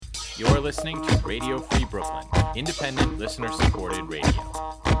You're listening to Radio Free Brooklyn, independent, listener-supported radio.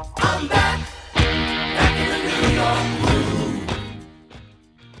 I'm back in the New York groove.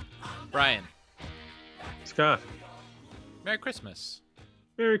 Brian, Scott, Merry Christmas.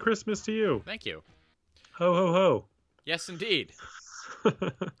 Merry Christmas to you. Thank you. Ho, ho, ho. Yes, indeed.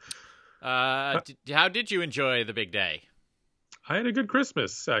 How did you enjoy the big day? I had a good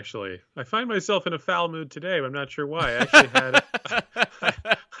Christmas, actually. I find myself in a foul mood today, but I'm not sure why. I actually had,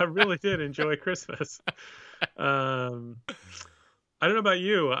 I really did enjoy Christmas. I don't know about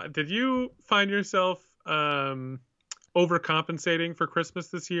you. Did you find yourself overcompensating for Christmas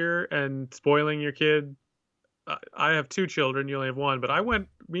this year and spoiling your kid? I have two children. You only have one, but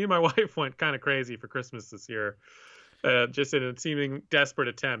me and my wife went kind of crazy for Christmas this year. Just in a seeming desperate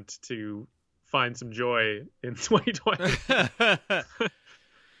attempt to find some joy in 2020.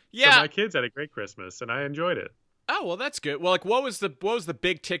 Yeah. So my kids had a great Christmas, and I enjoyed it. Oh, well, that's good. Well, like, what was the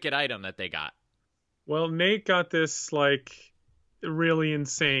big ticket item that they got? Well, Nate got this like really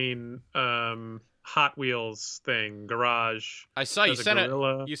insane Hot Wheels thing, garage. I saw you sent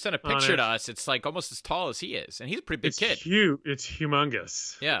a picture to us. It's like almost as tall as he is, and he's a pretty big kid. It's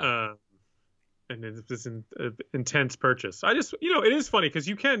humongous. Yeah. And it's this intense purchase. It is funny because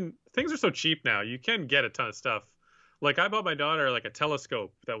things are so cheap now. You can get a ton of stuff. Like I bought my daughter like a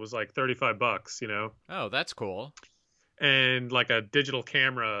telescope that was like $35, you know? Oh, that's cool. And like a digital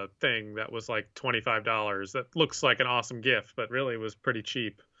camera thing that was like $25. That looks like an awesome gift, but really was pretty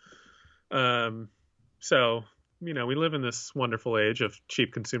cheap. So, we live in this wonderful age of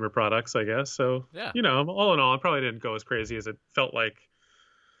cheap consumer products, I guess. So, yeah. All in all, it probably didn't go as crazy as it felt like.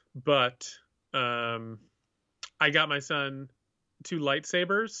 But I got my son 2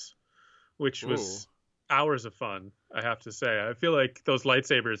 lightsabers, which was hours of fun, I have to say. I feel like those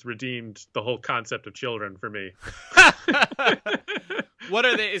lightsabers redeemed the whole concept of children for me. What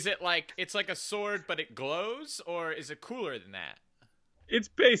are they? Is it like, it's like a sword, but it glows, or is it cooler than that? It's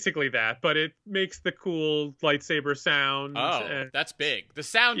basically that, but it makes the cool lightsaber sound. Oh, that's big. The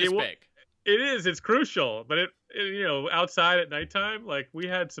sound is big. It is. It's crucial, but it outside at nighttime, like we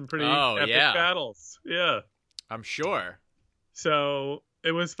had some pretty epic battles. Yeah, I'm sure. So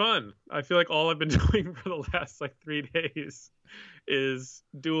it was fun. I feel like all I've been doing for the last like 3 days is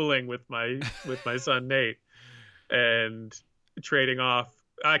dueling with my son Nate and trading off.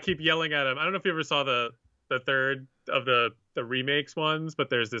 I keep yelling at him. I don't know if you ever saw the third of the remakes ones,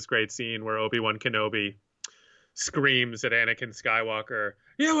 but there's this great scene where Obi-Wan Kenobi screams at Anakin Skywalker,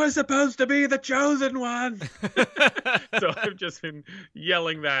 "You were supposed to be the chosen one." So I've just been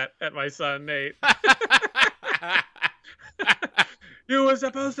yelling that at my son Nate. You were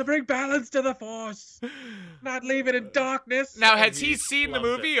supposed to bring balance to the Force, not leave it in darkness. Now, has he seen the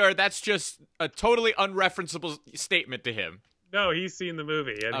movie, or that's just a totally unreferenceable statement to him? No, he's seen the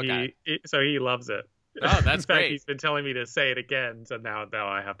movie, and okay. he loves it. Oh, that's in fact, great. He's been telling me to say it again, so now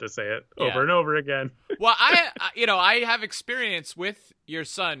I have to say it over and over again. Well, I have experience with your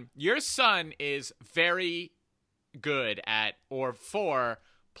son. Your son is very good at or for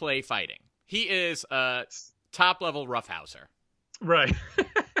play fighting. He is a top level roughhouser. Right.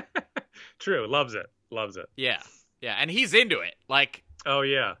 True. Loves it. Yeah. Yeah. And he's into it. Like, oh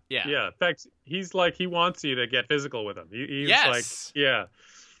yeah. Yeah. Yeah. In fact, he's like, he wants you to get physical with him. He's yes. like, yeah.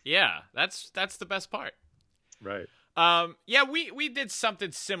 Yeah. That's the best part. Right. Yeah, we did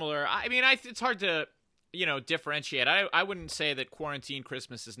something similar. I mean, it's hard to, differentiate. I wouldn't say that quarantine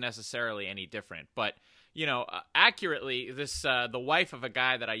Christmas is necessarily any different, but, accurately, this, the wife of a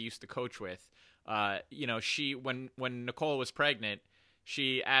guy that I used to coach with, she, when Nicole was pregnant,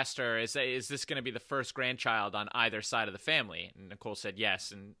 she asked her, is this going to be the first grandchild on either side of the family? And Nicole said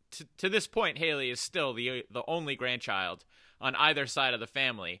yes. And to this point, Haley is still the only grandchild on either side of the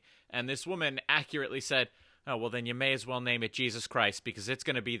family. And this woman accurately said, "Oh, well, then you may as well name it Jesus Christ because it's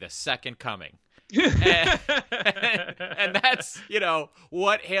going to be the second coming." and that's,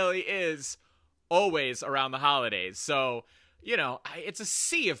 what Haley is always around the holidays. So, it's a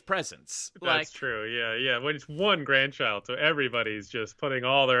sea of presents. That's true. Yeah. When it's one grandchild, so everybody's just putting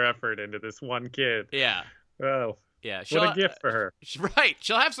all their effort into this one kid. Yeah. Oh. Yeah. What a gift for her. Right.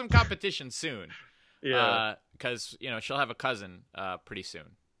 She'll have some competition soon. Yeah. Because, she'll have a cousin pretty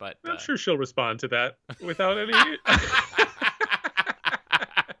soon. But I'm sure she'll respond to that without any...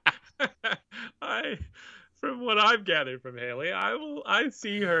 From what I've gathered from Haley, I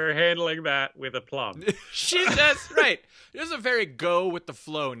see her handling that with aplomb. She does, right. There's a very go with the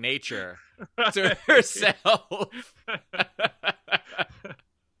flow nature to herself.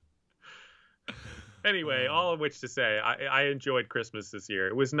 Anyway, all of which to say, I enjoyed Christmas this year.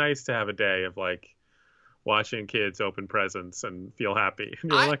 It was nice to have a day of like watching kids open presents and feel happy.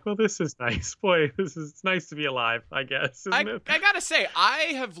 And you're I- like, well, this is nice. Boy, it's nice to be alive, I guess, isn't it? I gotta say,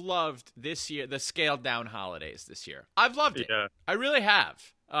 I have loved this year, the scaled down holidays this year. I've loved it. Yeah. I really have.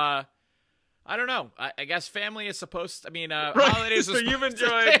 I don't know. I guess family is supposed. Right. Holidays. So are you've supposed to-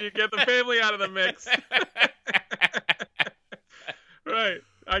 enjoyed. You get the family out of the mix. Right.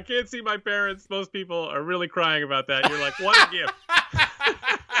 I can't see my parents. Most people are really crying about that. You're like, what a gift.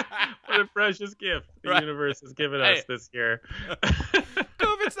 What a precious gift the Right. universe has given us this year.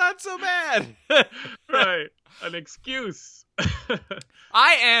 COVID's not so bad. Right. An excuse.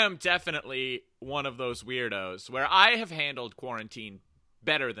 I am definitely one of those weirdos where I have handled quarantine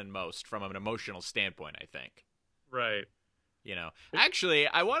better than most from an emotional standpoint, I think. Right. Actually,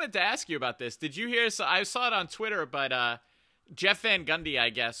 I wanted to ask you about this. Did you hear? So I saw it on Twitter, but Jeff Van Gundy, I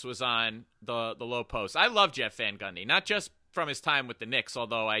guess, was on the Low Post. I love Jeff Van Gundy, not just from his time with the Knicks,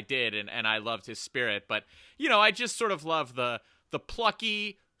 although I did, and I loved his spirit. But, I just sort of love the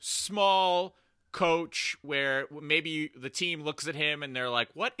plucky, small coach where maybe the team looks at him and they're like,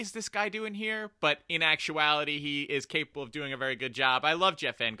 what is this guy doing here? But in actuality, he is capable of doing a very good job. I love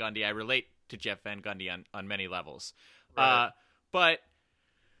Jeff Van Gundy. I relate to Jeff Van Gundy on many levels. Right. But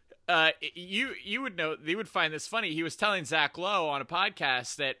you would know, you would find this funny. He was telling Zach Lowe on a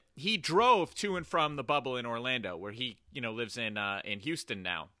podcast that he drove to and from the bubble in Orlando, where he lives in Houston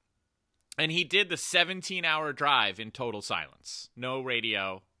now, and he did the 17-hour drive in total silence, no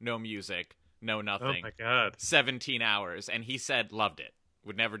radio, no music, no nothing. Oh my God. 17 hours, and he said loved it.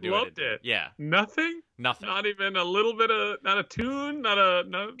 Would never do Loved it. it. Yeah, Nothing? nothing. Not even a little bit of, not a tune, not a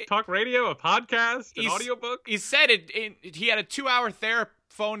talk radio, a podcast, an He's- audiobook? He said he had a 2-hour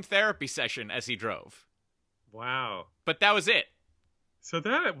phone therapy session as he drove, Wow. but that was it. So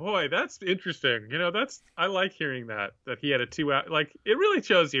that's interesting. I like hearing that he had a 2 hour, like, it really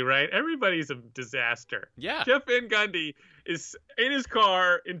shows you, right? Everybody's a disaster. Yeah. Jeff Van Gundy is in his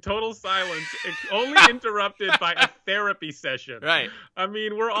car in total silence, only interrupted by a therapy session. Right. I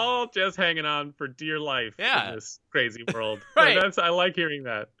mean, we're all just hanging on for dear life Yeah. in this crazy world. Right. So I like hearing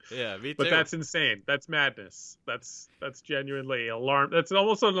that. Yeah, me too. But that's insane. That's madness. That's genuinely That's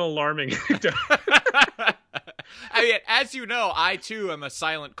almost an alarming. I mean, as you know, I too am a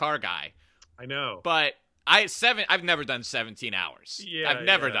silent car guy, I know. but I've never done 17 hours. Yeah, I've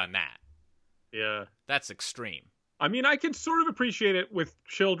never yeah. done that. Yeah. That's extreme. I mean, I can sort of appreciate it with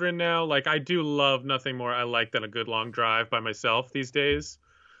children now. Like, I do love nothing more I like than a good long drive by myself these days.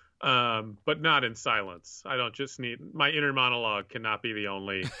 But not in silence. I don't just need my inner monologue cannot be the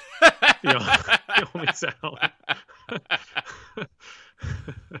only the only sound.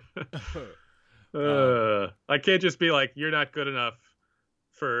 I can't just be like, you're not good enough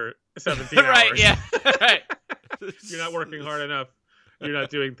for 17 hours. Right, yeah. Right. You're not working hard enough. You're not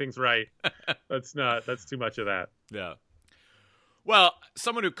doing things right. That's too much of that. Yeah. Well,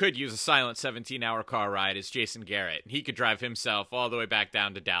 someone who could use a silent 17-hour car ride is Jason Garrett. He could drive himself all the way back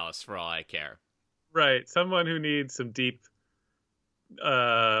down to Dallas for all I care. Right. Someone who needs some deep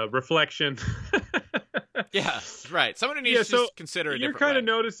reflection. Yeah, right. Someone who needs to just consider a You're different kind of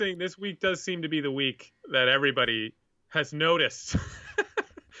way. noticing this week does seem to be the week that everybody has noticed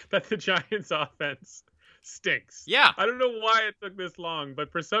that the Giants offense stinks. Yeah. I don't know why it took this long,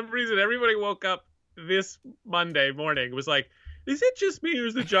 but for some reason everybody woke up this Monday morning and was like, is it just me or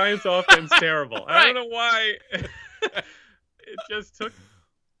is the Giants offense terrible? I don't know why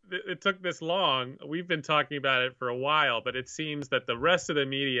it took this long. We've been talking about it for a while, but it seems that the rest of the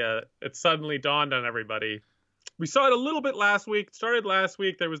media, it suddenly dawned on everybody. We saw it a little bit last week. It started last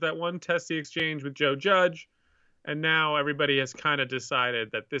week. There was that one testy exchange with Joe Judge, and now everybody has kind of decided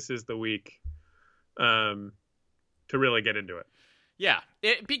that this is the week to really get into it. Yeah,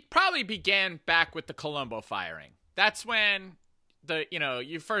 it probably began back with the Colombo firing. That's when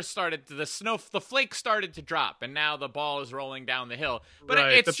you first started the flakes started to drop, and now the ball is rolling down the hill. But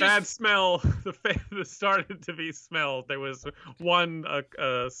right. it's the bad smell, that started to be smelled. There was one,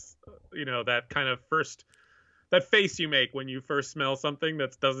 that kind of that face you make when you first smell something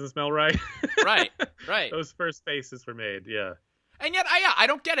that doesn't smell right. Right. Those first faces were made. Yeah. And yet, I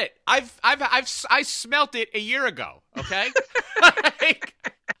don't get it. I smelt it a year ago. Okay, like,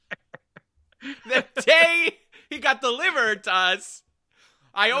 the day he got delivered to us,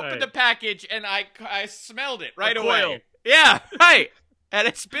 I opened the package and I smelled it right away. Yeah, right. And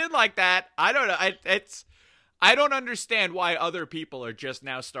it's been like that. I don't know. I don't understand why other people are just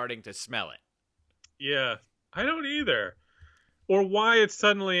now starting to smell it. Yeah, I don't either. Or why it's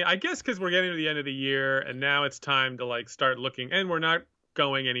suddenly, I guess because we're getting to the end of the year and now it's time to start looking, and we're not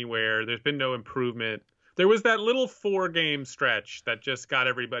going anywhere. There's been no improvement. there was that little 4-game stretch that just got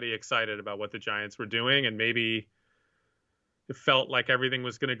everybody excited about what the Giants were doing, and maybe it felt like everything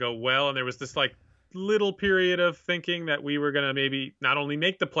was going to go well, and there was this like little period of thinking that we were going to maybe not only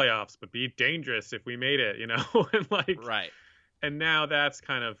make the playoffs but be dangerous if we made it, and like Right. and now that's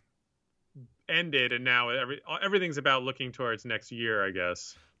kind of ended, and now everything's about looking towards next year, I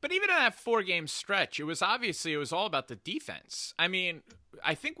guess. But even in that 4-game stretch, it was all about the defense. I mean,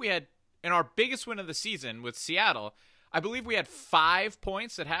 I think we had, in our biggest win of the season with Seattle, I believe we had 5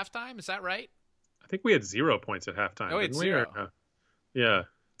 points at halftime. Is that right? I think we had 0 points at halftime. Oh, we had didn't we? 0. Yeah.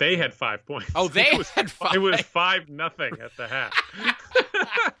 They had 5 points. Oh, they had 5. It was 5-0 at the half.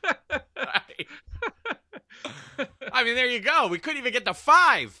 Right. I mean, there you go. We couldn't even get to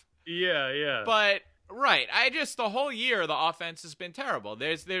 5. Yeah. But right, the whole year the offense has been terrible.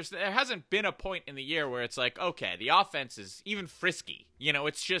 There hasn't been a point in the year where it's like, okay, the offense is even frisky.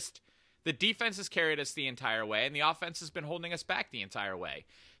 It's just the defense has carried us the entire way, and the offense has been holding us back the entire way.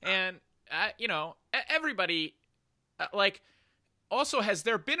 And everybody also, has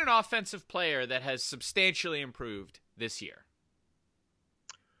there been an offensive player that has substantially improved this year?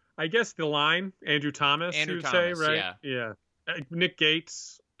 I guess the line, Andrew Thomas, you'd say, right? Yeah. Nick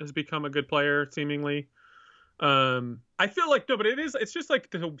Gates has become a good player, seemingly. I feel like, no, but it's just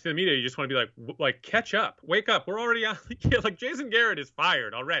like to the media, you just want to be like, catch up, wake up. We're already on, like Jason Garrett is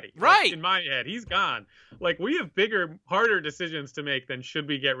fired already. Right. Like, in my head, he's gone. Like, we have bigger, harder decisions to make than should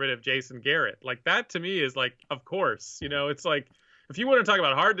we get rid of Jason Garrett. Like, that to me is like, of course, it's like, if you want to talk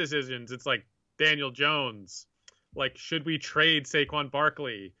about hard decisions, it's like Daniel Jones. Like, should we trade Saquon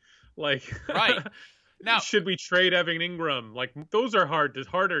Barkley? Like, right. Now, should we trade Evan Ingram? Like, those are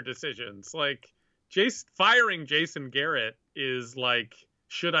harder decisions. Like, firing Jason Garrett is like,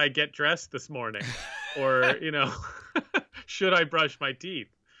 should I get dressed this morning? Or, should I brush my teeth?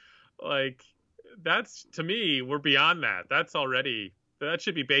 Like, that's, to me, we're beyond that. That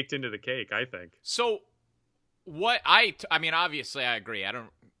should be baked into the cake, I think. So I mean, obviously I agree. I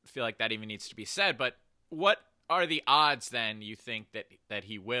don't feel like that even needs to be said, but what are the odds then you think that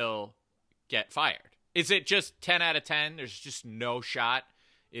he will get fired? Is it just 10 out of 10? There's just no shot.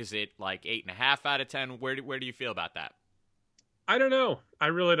 Is it like 8.5 out of 10? Where do you feel about that? I don't know. I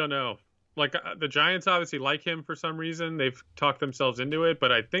really don't know. Like, the Giants obviously like him for some reason. They've talked themselves into it,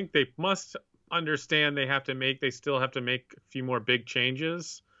 but I think they must understand they still have to make a few more big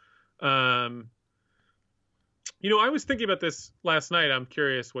changes. I was thinking about this last night. I'm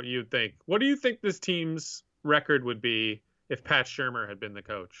curious what you'd think. What do you think this team's record would be if Pat Shurmur had been the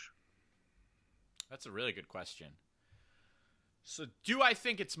coach? That's a really good question. So do I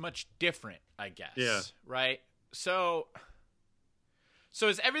think it's much different, I guess? Yeah. Right? So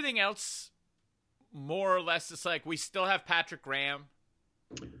is everything else more or less just like we still have Patrick Graham?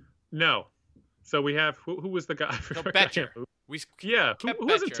 No. So we have, who was the guy? No, Betcher. Who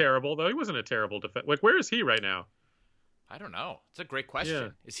wasn't terrible, though. He wasn't a terrible defense. Like, where is he right now? I don't know. It's a great question. Yeah.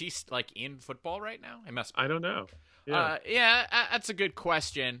 Is he like in football right now? He must be. I don't know. Yeah, that's a good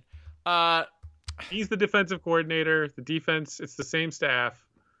question. He's the defensive coordinator. The defense, it's the same staff.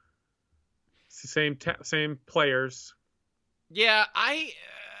 It's the same players. Yeah, I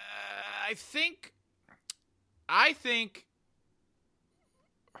think I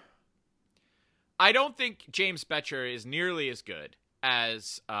don't think James Betcher is nearly as good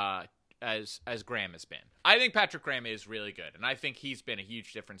as Graham has been. I think Patrick Graham is really good, and I think he's been a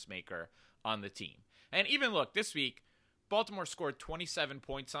huge difference maker on the team. And even look, this week, Baltimore scored 27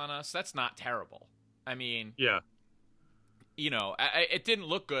 points on us. That's not terrible. I mean, yeah, it didn't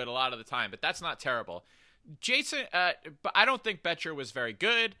look good a lot of the time, but that's not terrible. Jason, but I don't think Betcher was very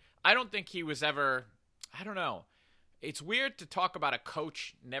good. I don't think he was ever, I don't know. It's weird to talk about a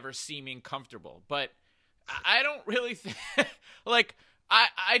coach never seeming comfortable, but I don't really think, like,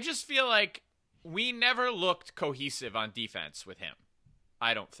 I just feel like we never looked cohesive on defense with him.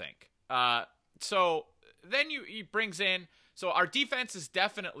 I don't think. So then he brings in, so our defense is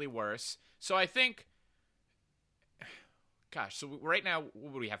definitely worse. So I think, gosh, so right now,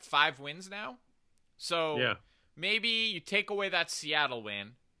 we have 5 wins now? So yeah. Maybe you take away that Seattle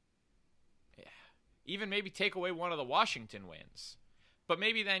win. Even maybe take away one of the Washington wins. But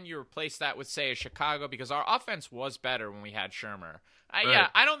maybe then you replace that with, say, a Chicago, because our offense was better when we had Shurmur. Right. Yeah,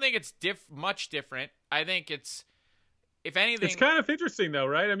 I don't think it's much different. I think it's, if anything... It's kind of interesting, though,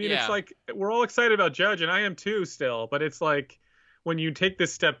 right? I mean, yeah. It's like, we're all excited about Judge, and I am too still, but it's like, when you take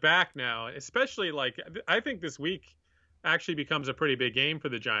this step back now, especially, like, I think this week actually becomes a pretty big game for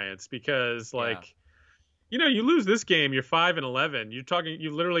the Giants, because, like, you lose this game, you're 5-11.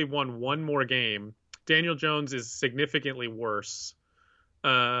 You literally won one more game. Daniel Jones is significantly worse.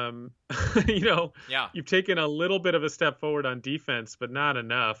 Um, you know, Yeah. you've taken a little bit of a step forward on defense, but not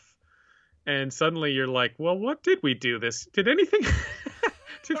enough. And suddenly you're like, well, what did we do this? Did anything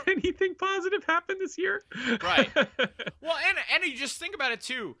did anything positive happen this year? Right. Well, and you just think about it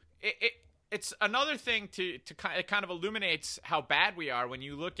too. It's another thing it kind of illuminates how bad we are when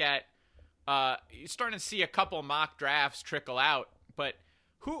you look at you're starting to see a couple mock drafts trickle out. But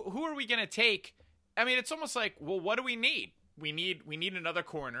who are we going to take? I mean, it's almost like, well, what do we need? We need another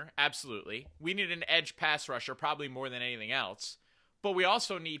corner, absolutely. We need an edge pass rusher, probably more than anything else. But we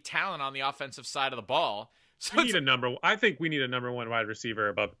also need talent on the offensive side of the ball. So I think we need a number one wide receiver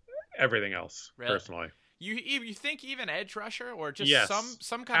above everything else, really? Personally. You think even edge rusher or just Yes,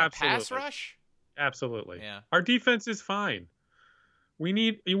 some kind of pass rush? Absolutely. Yeah. Our defense is fine.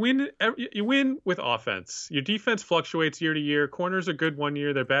 You win with offense. Your defense fluctuates year to year. Corners are good one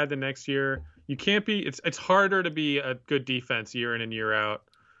year, they're bad the next year. You can't be. It's harder to be a good defense year in and year out,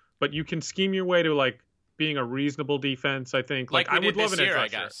 but you can scheme your way to like being a reasonable defense. I think. Like I would love an edge rusher.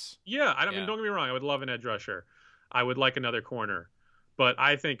 rusher. I guess. Yeah, I don't mean, don't get me wrong. I would love an edge rusher. I would like another corner, but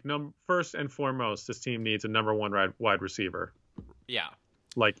I think first and foremost, this team needs a number one wide receiver. Yeah.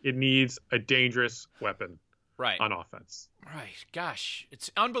 Like it needs a dangerous weapon. Right. On offense. Right. Gosh,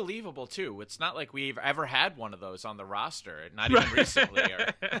 it's unbelievable too. It's not like we've ever had one of those on the roster, not even recently.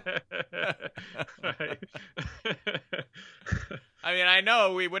 Right. I mean, I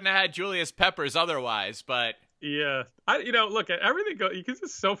know we wouldn't have had Julius Peppers otherwise, but yeah, look at everything because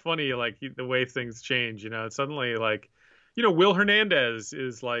it's so funny, like the way things change. It's suddenly like, Will Hernandez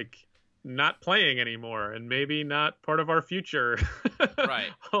is like not playing anymore and maybe not part of our future. Right.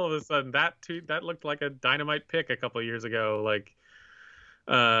 All of a sudden that looked like a dynamite pick a couple of years ago. Like,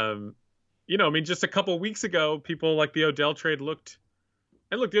 I mean, just a couple of weeks ago, people like the Odell trade the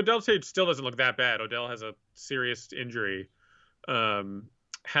Odell trade still doesn't look that bad. Odell has a serious injury.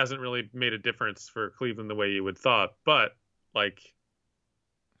 Hasn't really made a difference for Cleveland the way you would thought, but like,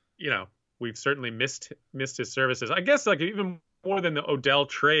 we've certainly missed his services. I guess like even more than the Odell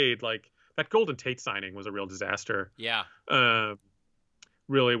trade, like that Golden Tate signing was a real disaster. Yeah.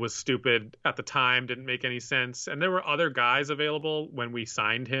 Really was stupid at the time, didn't make any sense. And there were other guys available when we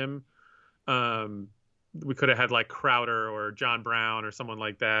signed him. We could have had like Crowder or John Brown or someone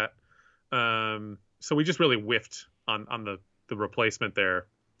like that. So we just really whiffed on the replacement there.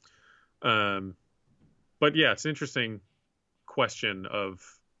 But yeah, it's an interesting question of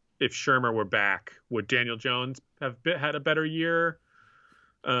if Shurmur were back, would Daniel Jones have had a better year?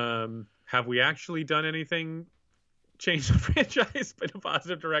 Have we actually done anything, change the franchise in a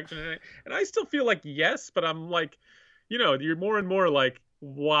positive direction? And I still feel like yes, but I'm like, you're more and more like,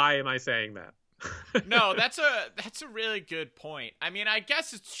 why am I saying that? No, that's a really good point. I mean, I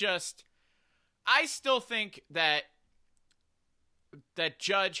guess it's just, I still think that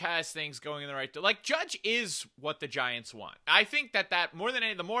Judge has things going in the right direction. Like, Judge is what the Giants want. I think that more than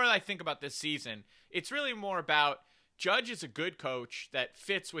the more I think about this season, it's really more about Judge is a good coach that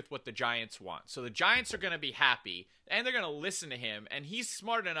fits with what the Giants want. So the Giants are going to be happy, and they're going to listen to him, and he's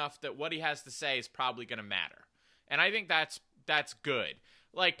smart enough that what he has to say is probably going to matter. And I think that's good.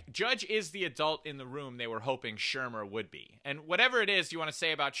 Like, Judge is the adult in the room they were hoping Shurmur would be. And whatever it is you want to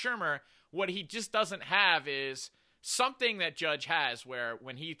say about Shurmur, what he just doesn't have is something that Judge has where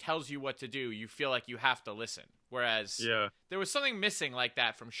when he tells you what to do, you feel like you have to listen. Whereas there was something missing like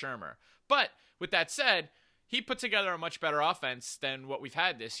that from Shurmur. But with that said, he put together a much better offense than what we've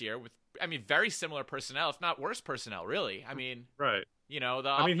had this year with, I mean, very similar personnel, if not worse personnel, really. I mean, right. He had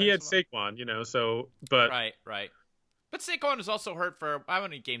Saquon, but right. But Saquon was also hurt for how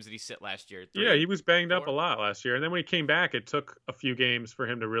many games did he sit last year? 3? Yeah, he was banged up a lot last year. And then when he came back, it took a few games for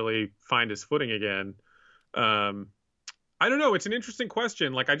him to really find his footing again. I don't know. It's an interesting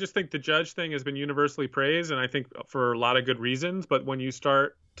question. Like, I just think the Judge thing has been universally praised, and I think for a lot of good reasons. But when you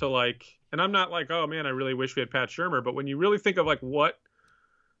start to like, and I'm not like, oh man, I really wish we had Pat Shurmur. But when you really think of like what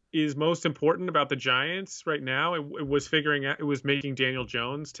is most important about the Giants right now, it was making Daniel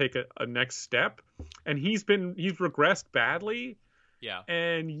Jones take a next step, and he's regressed badly. Yeah.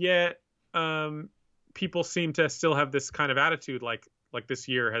 And yet, people seem to still have this kind of attitude, like this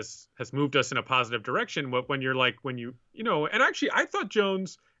year has moved us in a positive direction. When and actually I thought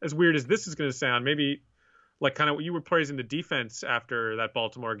Jones, as weird as this is going to sound, maybe like kind of what you were praising the defense after that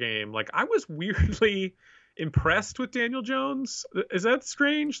Baltimore game. Like I was weirdly impressed with Daniel Jones. Is that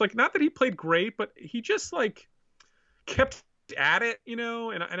strange? Like, not that he played great, but he just like kept at it,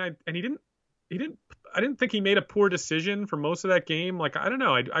 and he didn't, I didn't think he made a poor decision for most of that game. Like, I don't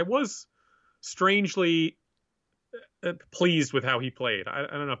know. I was strangely pleased with how he played. I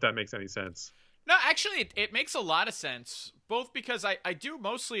don't know if that makes any sense. No, actually, it makes a lot of sense. both because I do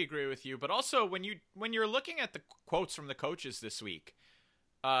mostly agree with you, but also when you're looking at the quotes from the coaches this week,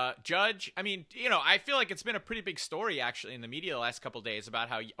 Judge, I mean, I feel like it's been a pretty big story actually in the media the last couple of days about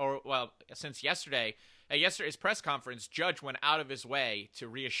how, since yesterday, at yesterday's press conference, Judge went out of his way to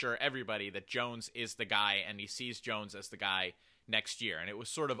reassure everybody that Jones is the guy and he sees Jones as the guy next year. And it was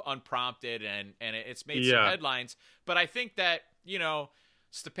sort of unprompted and it's made some headlines. But I think that,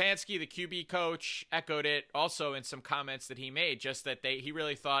 Stefanski, the QB coach, echoed it also in some comments that he made, just that he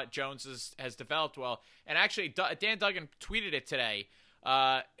really thought Jones has developed well. And actually, Dan Duggan tweeted it today.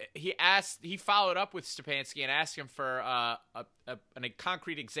 He followed up with Stefanski and asked him for a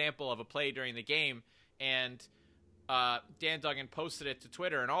concrete example of a play during the game. And Dan Duggan posted it to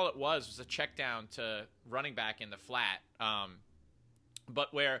Twitter, and all it was a check down to running back in the flat.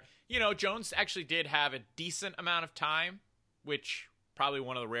 But where, Jones actually did have a decent amount of time, which probably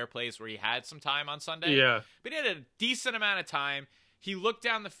one of the rare plays where he had some time on Sunday. Yeah. But he had a decent amount of time. He looked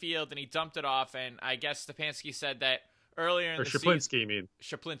down the field and he dumped it off, and I guess Stefanski said that earlier in the season. Shaplinski, you mean?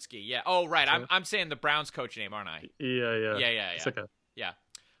 Shaplinski, yeah. Oh, right. I'm saying the Browns coach name, aren't I? Yeah. Yeah. It's okay. Yeah.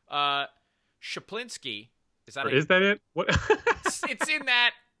 Shaplinski, is that it? What? it's in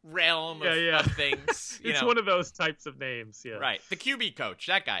that realm of things. It's one of those types of names, yeah. Right. The QB coach,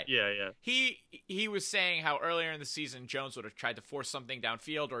 that guy. Yeah. He was saying how earlier in the season Jones would have tried to force something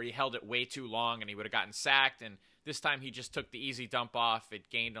downfield, or he held it way too long and he would have gotten sacked, and this time he just took the easy dump off.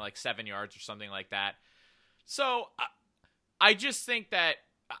 It gained like 7 yards or something like that. So I just think that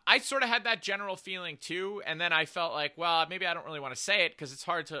I sort of had that general feeling too, and then I felt like, well, maybe I don't really want to say it because it's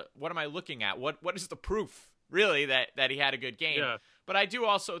hard to. What am I looking at? What is the proof really that he had a good game? Yeah. But I do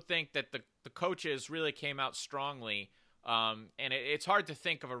also think that the coaches really came out strongly, and it's hard to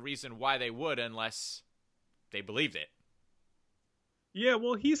think of a reason why they would unless they believed it. Yeah,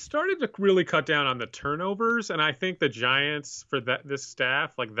 well, he started to really cut down on the turnovers, and I think the Giants, for this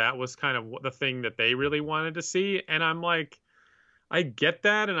staff, like that was kind of the thing that they really wanted to see. And I'm like, I get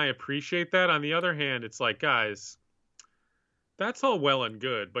that and I appreciate that. On the other hand, it's like, guys, that's all well and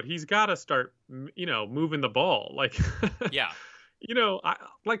good, but he's got to start, moving the ball. Like, yeah.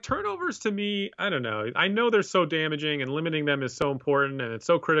 Like turnovers to me, I don't know. I know they're so damaging and limiting them is so important and it's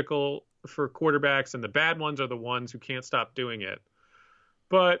so critical for quarterbacks, and the bad ones are the ones who can't stop doing it.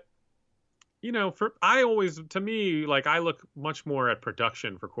 But, to me, like I look much more at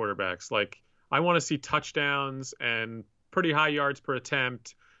production for quarterbacks. Like I want to see touchdowns and pretty high yards per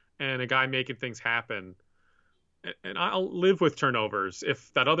attempt and a guy making things happen. And I'll live with turnovers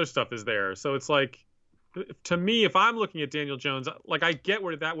if that other stuff is there. So it's like, to me, if I'm looking at Daniel Jones, like I get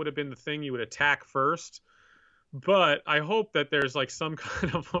where that would have been the thing you would attack first, but I hope that there's like some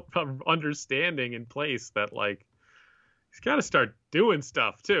kind of understanding in place that like he's got to start doing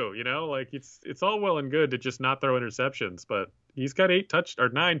stuff too, like it's all well and good to just not throw interceptions, but he's got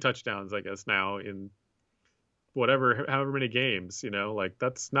 9 touchdowns, I guess now in however many games, like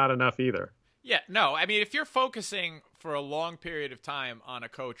that's not enough either. Yeah, no, I mean, if you're focusing for a long period of time on a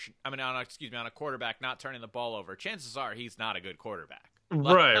quarterback not turning the ball over, chances are he's not a good quarterback.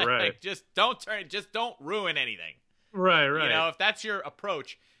 Right. Like, just don't ruin anything. Right. If that's your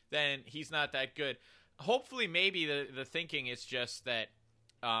approach, then he's not that good. Hopefully, maybe the thinking is just that,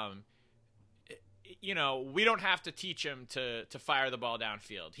 we don't have to teach him to fire the ball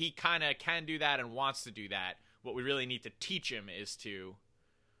downfield. He kind of can do that and wants to do that. What we really need to teach him is to,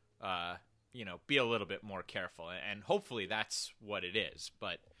 be a little bit more careful. And hopefully that's what it is.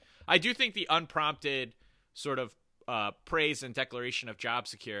 But I do think the unprompted sort of praise and declaration of job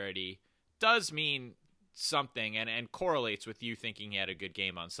security does mean something and correlates with you thinking he had a good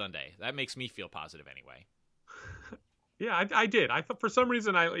game on Sunday. That makes me feel positive anyway. Yeah, I did. I thought for some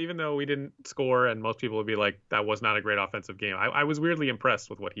reason, even though we didn't score and most people would be like, that was not a great offensive game, I was weirdly impressed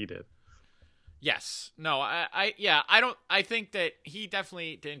with what he did. Yes. No, I think that he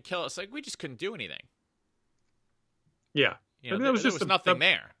definitely didn't kill us. Like, we just couldn't do anything. Yeah. There was nothing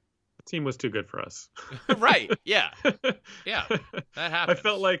there. The team was too good for us. Right. Yeah. Yeah. That happened. I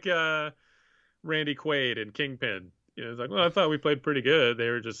felt like Randy Quaid and Kingpin. It's like, well, I thought we played pretty good. They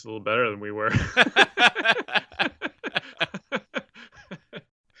were just a little better than we were.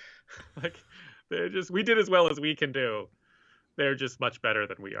 Like, we did as well as we can do. They're just much better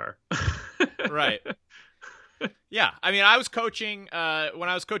than we are. Right. Yeah. I mean, I was coaching, when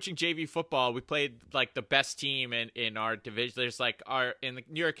I was coaching JV football, we played like the best team in our division. There's like in the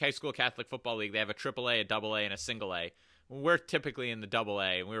New York High School Catholic Football League, they have a AAA, a AA, and a single A. We're typically in the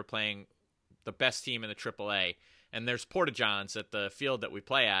AA, and we were playing the best team in the AAA. And there's porta-johns at the field that we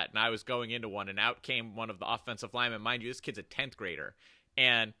play at. And I was going into one, and out came one of the offensive linemen. Mind you, this kid's a 10th grader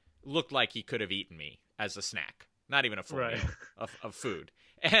and looked like he could have eaten me as a snack. not even a full Right. meal of food.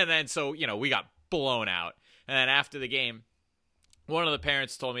 And then so we got blown out. And then after the game, one of the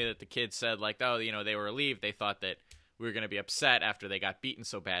parents told me that the kids said like, oh, they were relieved. They thought that we were going to be upset after they got beaten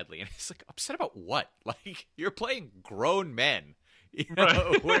so badly. And it's like, upset about what? Like, you're playing grown men.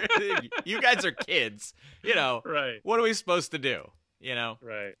 Right. You guys are kids. Right. What are we supposed to do?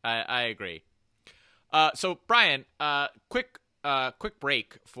 Right. I agree. So Brian, quick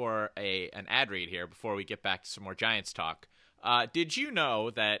break for an ad read here before we get back to some more Giants talk. Did you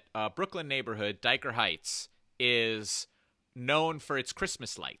know that Brooklyn neighborhood Dyker Heights is known for its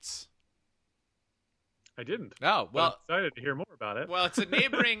Christmas lights? I didn't. Oh, well, I'm excited to hear more about it. Well, it's a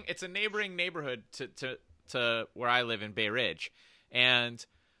neighboring neighborhood to where I live in Bay Ridge, and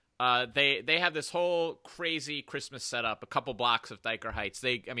they have this whole crazy Christmas setup. A couple blocks of Dyker Heights.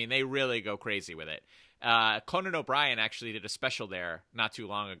 They really go crazy with it. Conan O'Brien actually did a special there not too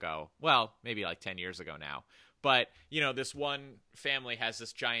long ago. Well, maybe like 10 years ago now. But, this one family has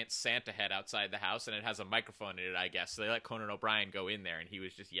this giant Santa head outside the house, and it has a microphone in it, I guess. So they let Conan O'Brien go in there, and he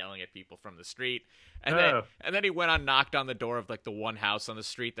was just yelling at people from the street. And then he went on, knocked on the door of, like, the one house on the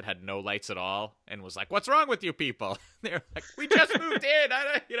street that had no lights at all, and was like, "What's wrong with you people?" They're like, "We just moved in."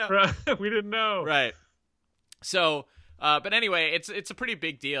 Right. We didn't know. Right. So, but anyway, it's a pretty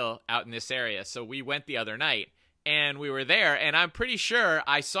big deal out in this area. So we went the other night, and we were there, and I'm pretty sure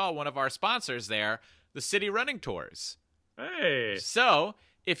I saw one of our sponsors there, the City Running Tours. Hey. So,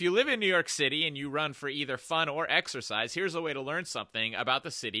 if you live in New York City and you run for either fun or exercise, here's a way to learn something about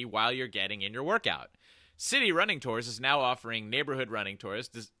the city while you're getting in your workout. City Running Tours is now offering neighborhood running tours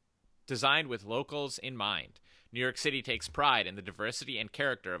designed with locals in mind. New York City takes pride in the diversity and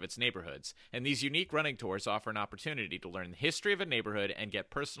character of its neighborhoods, and these unique running tours offer an opportunity to learn the history of a neighborhood and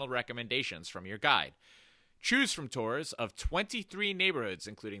get personal recommendations from your guide. Choose from tours of 23 neighborhoods,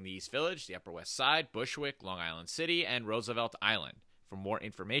 including the East Village, the Upper West Side, Bushwick, Long Island City, and Roosevelt Island. For more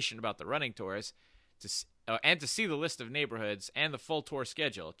information about the running tours and to see the list of neighborhoods and the full tour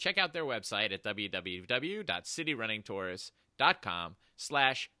schedule, check out their website at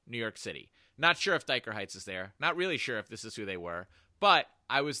www.cityrunningtours.com/New York City. Not sure if Dyker Heights is there. Not really sure if this is who they were. But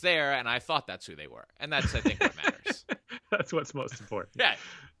I was there, and I thought that's who they were. And that's, I think, what matters. That's what's most important. Yeah.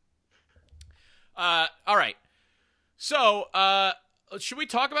 All right. So, should we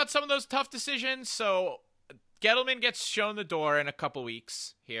talk about some of those tough decisions? So, Gettleman gets shown the door in a couple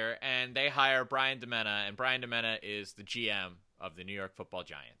weeks here, and they hire Brian DiMenna, and Brian DiMenna is the GM of the New York Football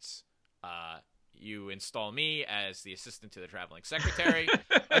Giants. You install me as the assistant to the traveling secretary,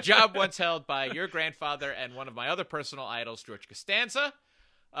 a job once held by your grandfather and one of my other personal idols, George Costanza.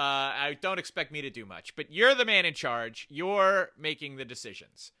 I don't expect me to do much, but you're the man in charge. You're making the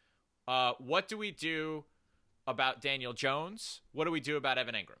decisions. What do we do about Daniel Jones? What do we do about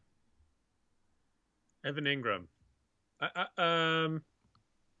Evan Engram? Evan Engram.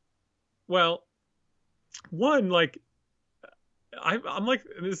 Well, one, like, I'm like,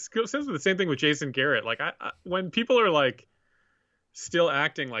 this says the same thing with Jason Garrett. Like, when people are like still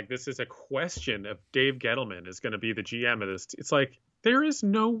acting like this is a question of Dave Gettleman is going to be the GM of this, it's like, there is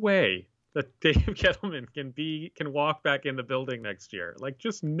no way that Dave Gettleman can walk back in the building next year. Like,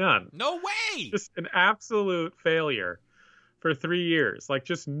 just none. No way. Just an absolute failure for 3 years. Like,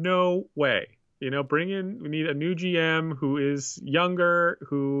 just no way. We need a new GM who is younger,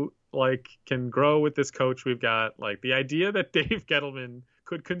 who like can grow with this coach we've got. Like, the idea that Dave Gettleman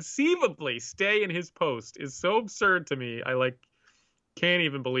could conceivably stay in his post is so absurd to me. I like can't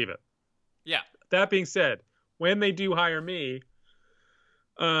even believe it. Yeah. That being said, when they do hire me,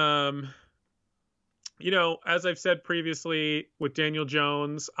 as I've said previously with Daniel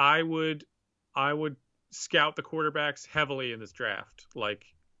Jones, I would scout the quarterbacks heavily in this draft. Like,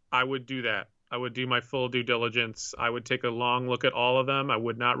 I would do that. I would do my full due diligence. I would take a long look at all of them. I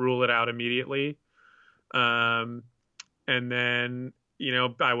would not rule it out immediately. And then,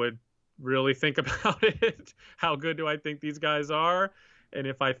 I would really think about it. How good do I think these guys are? And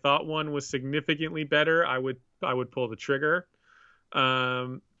if I thought one was significantly better, I would pull the trigger.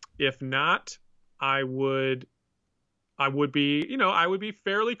 If not, I would be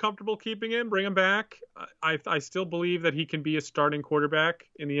fairly comfortable keeping him, bring him back. I still believe that he can be a starting quarterback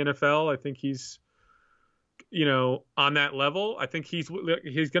in the NFL. I think he's, on that level. I think he's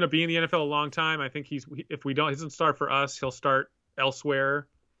going to be in the NFL a long time. I think he doesn't start for us, he'll start elsewhere.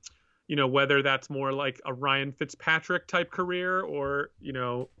 Whether that's more like a Ryan Fitzpatrick type career or,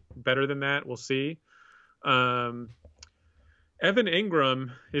 better than that, we'll see. Evan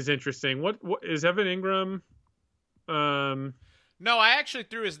Engram is interesting. What is Evan Engram? No, I actually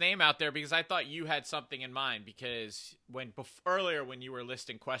threw his name out there because I thought you had something in mind. Because earlier when you were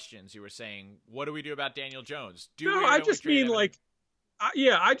listing questions, you were saying, "What do we do about Daniel Jones?" I just mean like,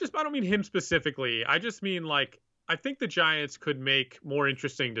 I don't mean him specifically. I just mean like, I think the Giants could make more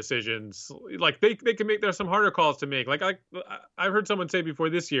interesting decisions. Like they can make, there's some harder calls to make. Like I've heard someone say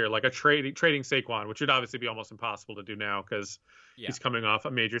before this year, like trading Saquon, which would obviously be almost impossible to do now because he's coming off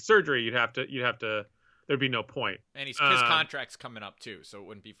a major surgery. You'd have to. There'd be no point. And his contract's coming up too, so it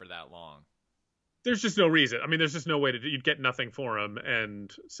wouldn't be for that long. There's just no reason. I mean, there's just no way you'd get nothing for him, and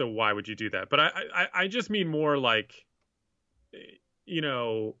so why would you do that? But I just mean more like,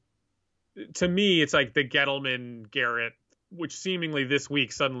 to me, it's like the Gettleman Garrett, which seemingly this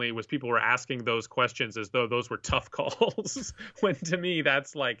week suddenly was people were asking those questions as though those were tough calls. When to me,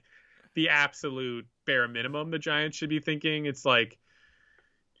 that's like the absolute bare minimum the Giants should be thinking. It's like,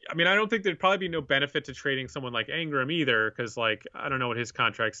 I mean, I don't think there'd probably be no benefit to trading someone like Ingram either, because like I don't know what his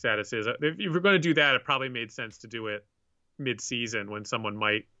contract status is. If you're going to do that, it probably made sense to do it mid-season when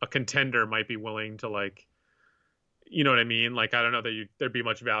a contender might be willing to, like, you know what I mean? Like, I don't know that there'd be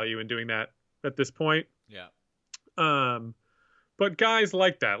much value in doing that at this point. Yeah. But guys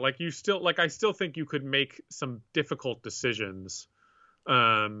like that, like I still think you could make some difficult decisions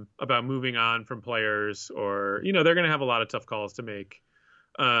about moving on from players, or they're going to have a lot of tough calls to make.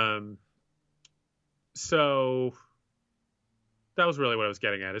 So that was really what I was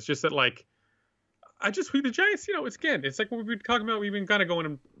getting at. It's just that, like, the Giants, it's like what we've been talking about. We've been kind of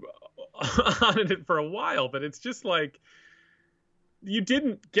going on it for a while, but it's just like, you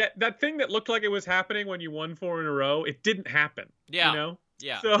didn't get that thing that looked like it was happening when you won 4 in a row. It didn't happen. Yeah.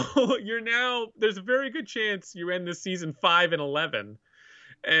 Yeah. So there's a very good chance you end this season 5-11,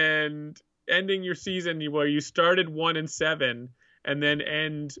 and ending your season where you started 1-7 and then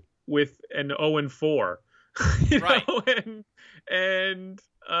end with an 0-4. Right.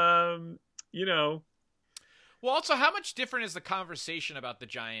 Well, also, how much different is the conversation about the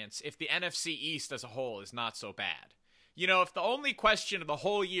Giants if the NFC East as a whole is not so bad? If the only question of the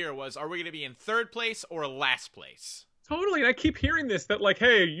whole year was, are we going to be in third place or last place? Totally. And I keep hearing this, that like,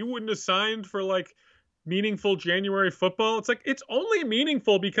 hey, you wouldn't have signed for like meaningful January football. It's like, it's only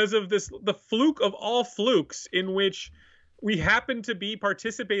meaningful because of the fluke of all flukes in which we happen to be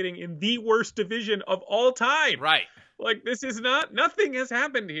participating in the worst division of all time. Right. Like, this is nothing has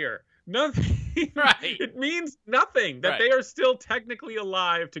happened here. Nothing. Right. It means nothing. That they are still technically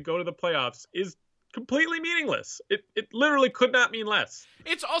alive to go to the playoffs is completely meaningless. It literally could not mean less.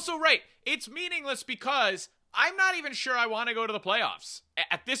 It's also right. It's meaningless because I'm not even sure I want to go to the playoffs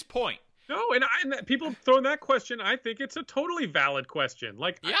at this point. No, and people throwing that question, I think it's a totally valid question.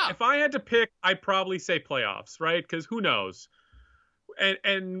 Like, yeah. If I had to pick, I'd probably say playoffs, right? Because who knows?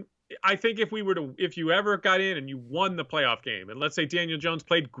 And I think if you ever got in and you won the playoff game, and let's say Daniel Jones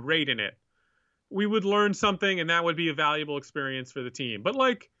played great in it, we would learn something, and that would be a valuable experience for the team. But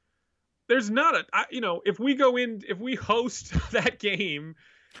like, there's not if we host that game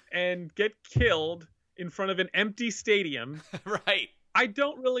and get killed in front of an empty stadium, right? I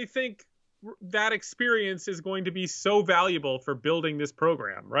don't really think that experience is going to be so valuable for building this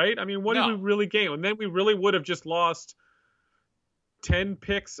program, right? I mean, what did we really gain? And then we really would have just lost 10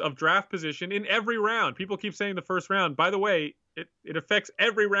 picks of draft position in every round. People keep saying the first round. By the way, it affects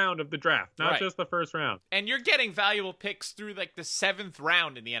every round of the draft, not just the first round. And you're getting valuable picks through like the 7th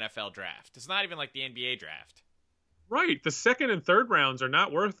round in the NFL draft. It's not even like the NBA draft. Right. The second and third rounds are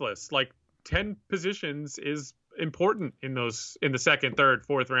not worthless. Like 10 positions is important in the second, third,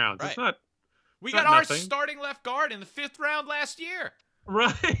 fourth rounds. Right. It's not. We got our starting left guard in the 5th round last year.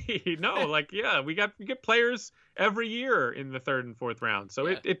 Right. No, like, yeah, we get players every year in the 3rd and 4th round. So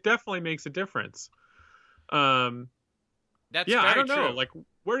it definitely makes a difference. That's I don't know. true. Like,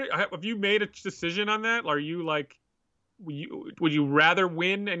 have you made a decision on that? Are you like, would you rather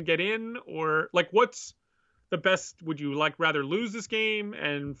win and get in, or like, what's the best? Would you like rather lose this game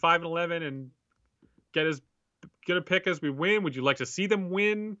and 5-11 and get a pick as we win? Would you like to see them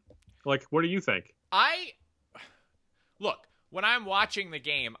win? Like, what do you think? Look, when I'm watching the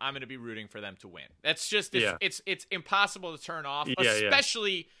game, I'm going to be rooting for them to win. That's just it's impossible to turn off,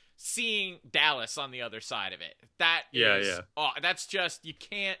 especially seeing Dallas on the other side of it. That is that's just, you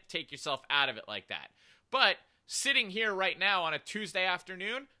can't take yourself out of it like that. But sitting here right now on a Tuesday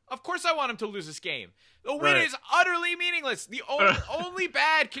afternoon, of course I want them to lose this game. The win is utterly meaningless. The only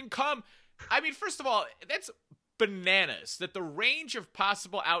bad can come. I mean, first of all, that's bananas that the range of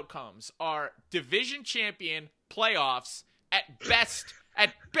possible outcomes are division champion, playoffs, at best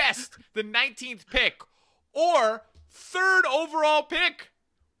the 19th pick, or 3rd overall pick,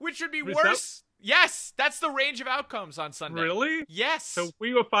 which would be worse. Yes, that's the range of outcomes on Sunday. Really? Yes. So if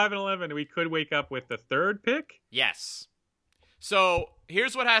we go 5-11, we could wake up with the third pick. Yes. So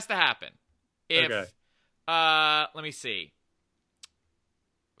here's what has to happen. Okay. Let me see.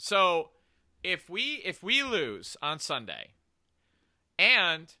 So if we lose on Sunday,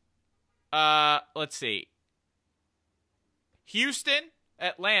 and let's see, Houston,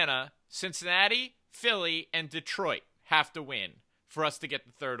 Atlanta, Cincinnati, Philly, and Detroit have to win for us to get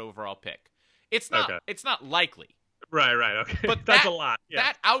the third overall pick. It's not likely. Right. Okay. But that's a lot. Yeah.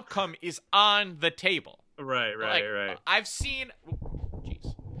 That outcome is on the table. Right. I've seen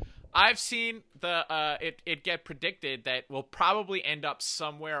the it get predicted that we'll probably end up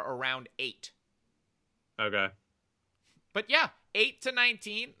somewhere around 8. Okay. But yeah, 8 to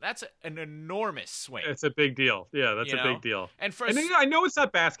 19, that's an enormous swing. It's a big deal. Yeah, that's a big deal. And I know it's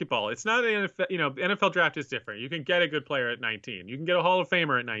not basketball. It's not an NFL. The NFL draft is different. You can get a good player at 19. You can get a Hall of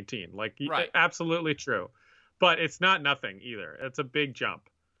Famer at 19. Right. Absolutely true. But it's not nothing either. It's a big jump.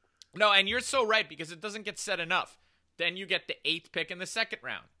 No, and you're so right, because it doesn't get said enough. Then you get the 8th pick in the second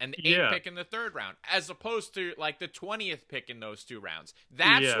round and the 8th pick in the third round, as opposed to like the 20th pick in those 2 rounds.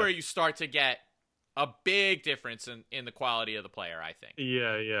 That's where you start to get a big difference in the quality of the player, I think.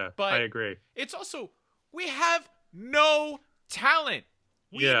 Yeah. But I agree. It's also, we have no talent.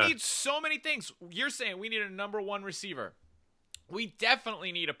 We need so many things. You're saying we need a number 1 receiver. We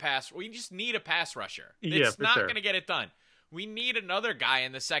definitely need a pass. We just need a pass rusher. It's not going to get it done. We need another guy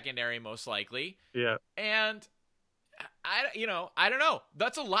in the secondary, most likely. Yeah. And I don't know.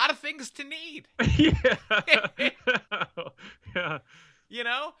 That's a lot of things to need. Yeah.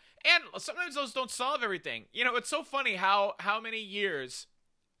 And sometimes those don't solve everything. It's so funny how many years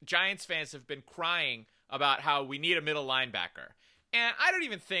Giants fans have been crying about how we need a middle linebacker. And I don't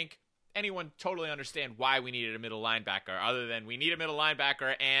even think anyone totally understand why we needed a middle linebacker, other than we need a middle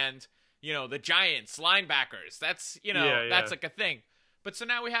linebacker and, the Giants linebackers. That's, that's like a thing. But so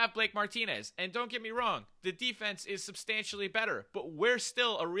now we have Blake Martinez. And don't get me wrong, the defense is substantially better, but we're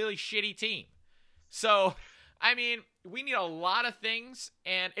still a really shitty team. So, I mean, we need a lot of things,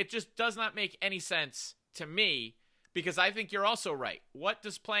 and it just does not make any sense to me, because I think you're also right. What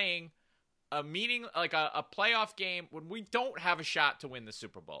does playing a playoff game when we don't have a shot to win the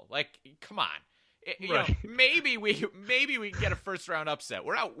Super Bowl? Like, come on. Maybe we can get a first round upset.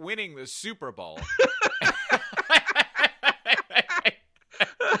 We're not winning the Super Bowl.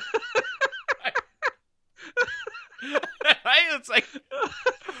 It's like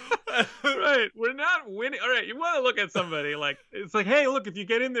right, we're not winning. All right, you want to look at somebody like, it's like, hey, look, if you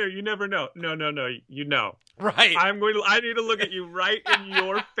get in there, you never know. No, you know. Right. I need to look at you right in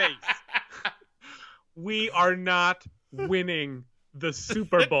your face. We are not winning the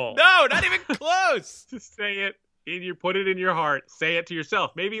Super Bowl. No, not even close. Just say it, and you put it in your heart. Say it to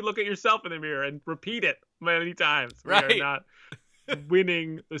yourself. Maybe look at yourself in the mirror and repeat it many times. Right. We are not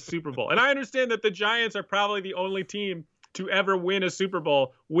winning the Super Bowl. And I understand that the Giants are probably the only team to ever win a Super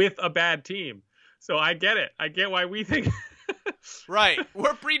Bowl with a bad team. So I get it. I get why we think. Right.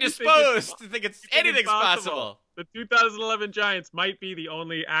 We're predisposed to think anything's possible. The 2011 Giants might be the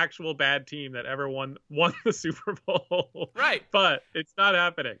only actual bad team that ever won the Super Bowl. Right. But it's not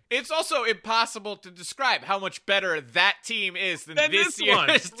happening. It's also impossible to describe how much better that team is than this year's one.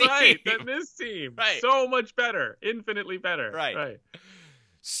 team. Right. Than this team. Right. So much better. Infinitely better. Right.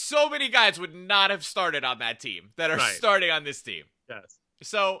 So many guys would not have started on that team that are starting on this team. Yes.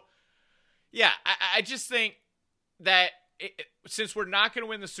 So, yeah, I just think that since we're not going to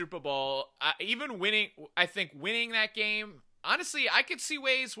win the Super Bowl, even winning that game, honestly, I could see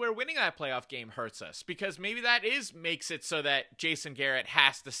ways where winning that playoff game hurts us, because maybe that makes it so that Jason Garrett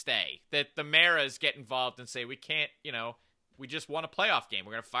has to stay, that the Maras get involved and say, we can't, we just won a playoff game.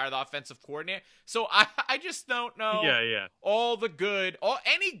 We're going to fire the offensive coordinator. So I just don't know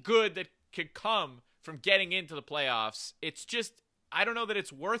any good that could come from getting into the playoffs. It's just, I don't know that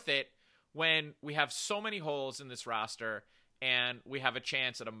it's worth it when we have so many holes in this roster and we have a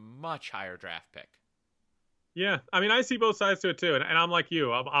chance at a much higher draft pick. Yeah, I mean, I see both sides to it too, and I'm like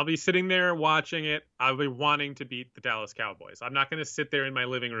you. I'll be sitting there watching it. I'll be wanting to beat the Dallas Cowboys. I'm not going to sit there in my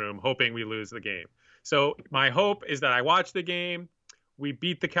living room hoping we lose the game. So my hope is that I watch the game, we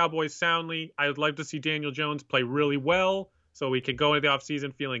beat the Cowboys soundly. I would like to see Daniel Jones play really well so we can go into the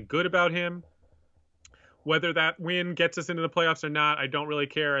offseason feeling good about him. Whether that win gets us into the playoffs or not, I don't really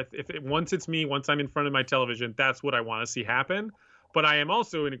care. Once I'm in front of my television, that's what I want to see happen. But I am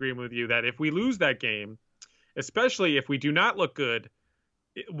also in agreement with you that if we lose that game, especially if we do not look good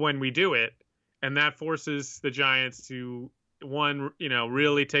when we do it, and that forces the Giants to one,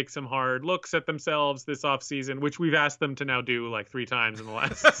 really take some hard looks at themselves this offseason, which we've asked them to now do like 3 times in the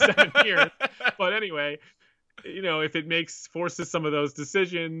last 7 years. But anyway, if it forces some of those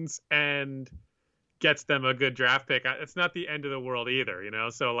decisions and gets them a good draft pick, it's not the end of the world either,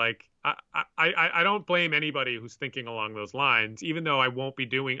 So like, I don't blame anybody who's thinking along those lines, even though I won't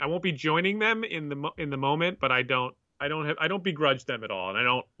be joining them in the moment, but I don't begrudge them at all, and I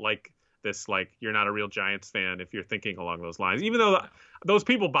don't like this, like, you're not a real Giants fan if you're thinking along those lines, even though those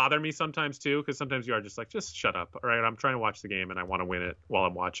people bother me sometimes too, because sometimes you are just like, just shut up, all right? I'm trying to watch the game and I want to win it while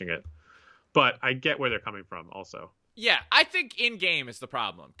I'm watching it. But I get where they're coming from also. Yeah, I think in-game is the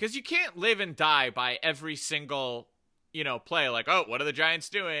problem, because you can't live and die by every single, play. Like, oh, what are the Giants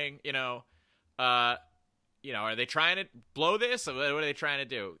doing? Are they trying to blow this? Or what are they trying to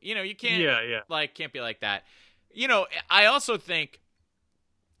do? You can't, can't be like that. I also think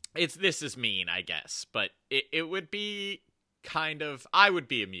this is mean, I guess, but it would be I would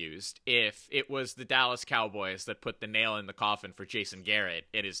be amused if it was the Dallas Cowboys that put the nail in the coffin for Jason Garrett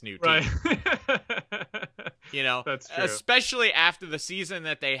in his new team. Right. That's true. Especially after the season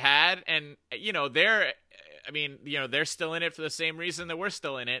that they had. And, they're still in it for the same reason that we're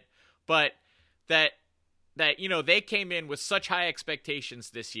still in it. But that they came in with such high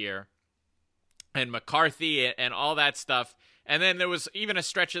expectations this year, and McCarthy and all that stuff. And then there was even a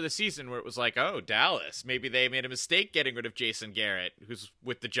stretch of the season where it was like, oh, Dallas, maybe they made a mistake getting rid of Jason Garrett, who's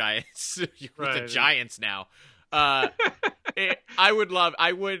with the Giants, the Giants now. I wouldn't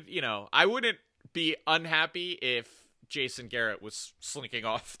be unhappy if Jason Garrett was slinking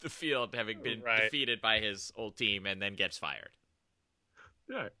off the field, having been defeated by his old team, and then gets fired.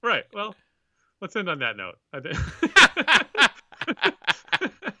 Yeah, right. Well, let's end on that note.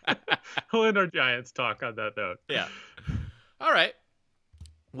 We'll end our Giants talk on that note. Yeah. All right.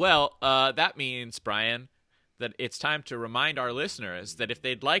 Well, that means, Brian, that it's time to remind our listeners that if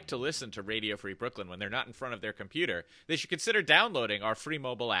they'd like to listen to Radio Free Brooklyn when they're not in front of their computer, they should consider downloading our free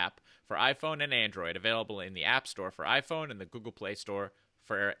mobile app for iPhone and Android, available in the App Store for iPhone and the Google Play Store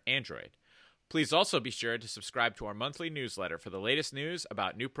for Android. Please also be sure to subscribe to our monthly newsletter for the latest news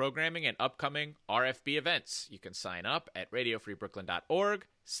about new programming and upcoming RFB events. You can sign up at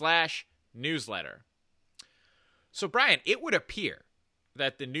radiofreebrooklyn.org/newsletter. So, Brian, it would appear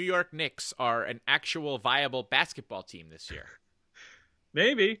that the New York Knicks are an actual viable basketball team this year.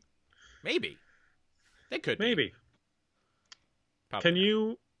 Maybe. They could be. Maybe. Probably Can not.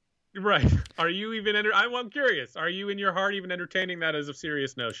 you... Right. Are you even... I'm curious. Are you in your heart even entertaining that as a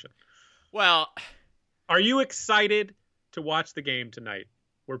serious notion? Well... Are you excited to watch the game tonight?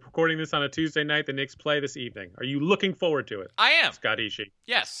 We're recording this on a Tuesday night. The Knicks play this evening. Are you looking forward to it? I am. Scott Ishii.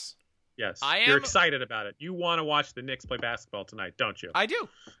 Yes. Yes. I am. You're excited about it. You want to watch the Knicks play basketball tonight, don't you? I do.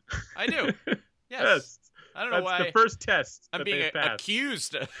 Yes. Yes. I don't know why. That's the first test I'm that being they've passed.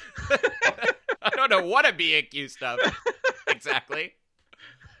 accused. I don't know what I'm being accused of. Exactly.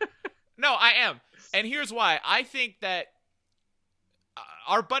 No, I am. And here's why. I think that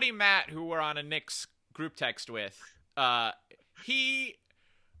our buddy Matt, who we're on a Knicks group text with,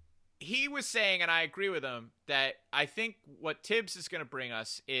 he was saying, and I agree with him, that I think what Tibbs is going to bring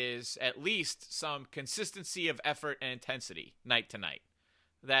us is at least some consistency of effort and intensity night to night.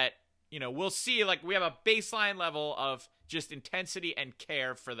 That, we'll see, like, we have a baseline level of just intensity and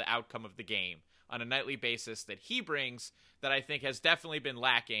care for the outcome of the game on a nightly basis that he brings that I think has definitely been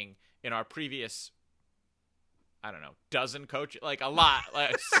lacking in our previous, I don't know, dozen coaches, like a lot.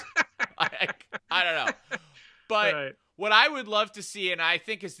 Like, I don't know. But Right. What I would love to see, and I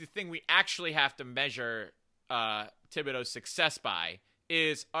think is the thing we actually have to measure Thibodeau's success by,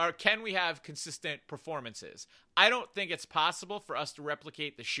 is can we have consistent performances? I don't think it's possible for us to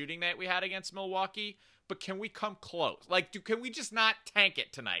replicate the shooting night we had against Milwaukee, but can we come close? Like, can we just not tank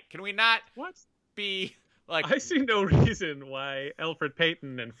it tonight? Can we not be like... I see no reason why Elfrid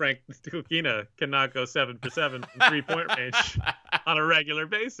Payton and Frank Ntilikina cannot go 7 for 7 from 3-point range on a regular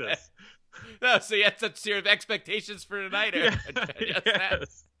basis. No, so you have some serious expectations for tonight.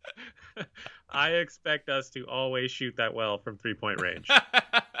 Yes. I expect us to always shoot that well from 3-point range.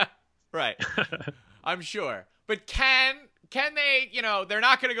 Right. I'm sure. But can they, they're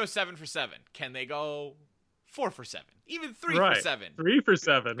not going to go 7 for 7. Can they go 4 for 7? Even 3 for 7. 3 for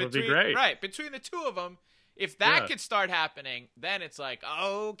 7 would be great. Right. Between the two of them, if that could start happening, then it's like,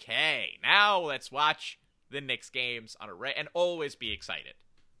 okay, now let's watch the Knicks games on and always be excited.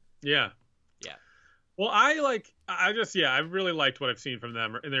 Yeah. Yeah. Well, I really liked what I've seen from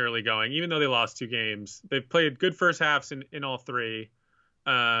them in the early going, even though they lost 2 games. They've played good first halves in all 3.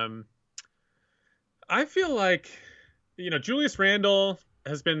 I feel like, Julius Randle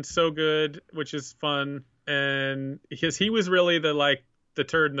has been so good, which is fun. and because he was really the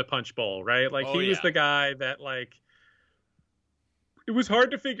turd in the punch bowl, right? Like Oh, he was yeah. the guy that like it was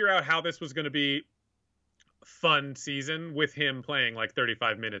hard to figure out how this was going to be fun season with him playing like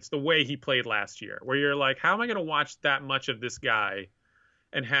 35 minutes the way he played last year, where you're like, how am I going to watch that much of this guy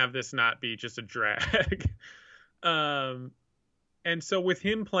and have this not be just a drag? And so with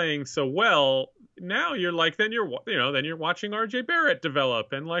him playing so well, now you're like, then you're watching RJ Barrett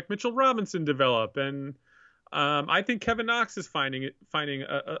develop and like Mitchell Robinson develop. And I think Kevin Knox is finding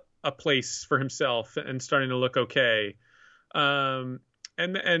a place for himself and starting to look okay. And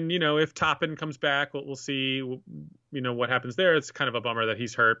if Toppin comes back, we'll see what happens there. It's kind of a bummer that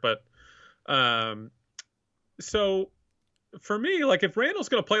he's hurt, but so for me, like if Randall's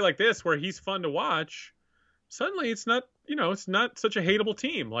going to play like this where he's fun to watch, suddenly it's not such a hateable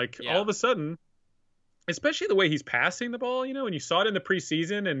team. Like all of a sudden, especially the way he's passing the ball, and you saw it in the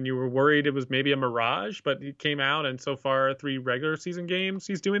preseason and you were worried it was maybe a mirage, but he came out and so far 3 regular season games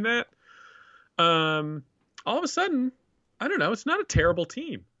he's doing that. All of a sudden, I don't know, it's not a terrible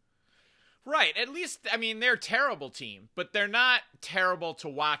team. Right. At least, I mean, they're a terrible team, but they're not terrible to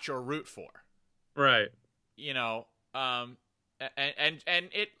watch or root for. Right. And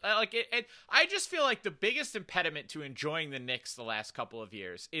I just feel like the biggest impediment to enjoying the Knicks the last couple of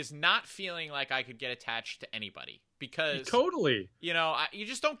years is not feeling like I could get attached to anybody, because totally, you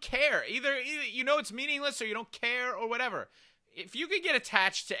just don't care. Either it's meaningless or you don't care or whatever. If you could get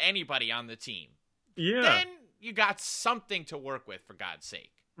attached to anybody on the team, then you got something to work with, for God's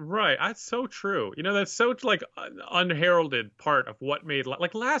sake. Right. That's so true. That's so like unheralded part of what made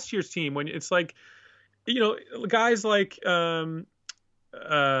like last year's team, when it's like, guys like Bobby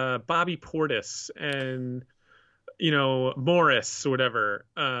Portis and Morris or whatever,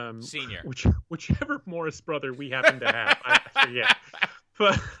 Senior, whichever Morris brother we happen to have, I forget,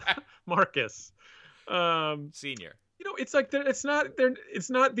 but Marcus, Senior. It's like it's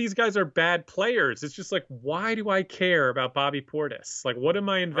not these guys are bad players. It's just like, why do I care about Bobby Portis? Like, what am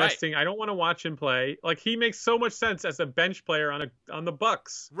I investing? Right. I don't want to watch him play. Like, he makes so much sense as a bench player on the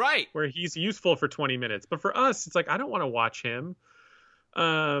Bucks, right? Where he's useful for 20 minutes. But for us, it's like, I don't want to watch him. But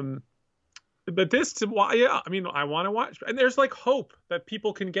I want to watch. And there's like hope that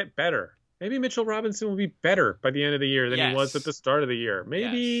people can get better. Maybe Mitchell Robinson will be better by the end of the year than he was at the start of the year.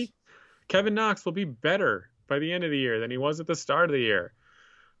 Maybe Kevin Knox will be better by the end of the year than he was at the start of the year.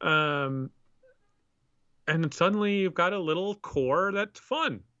 And suddenly you've got a little core that's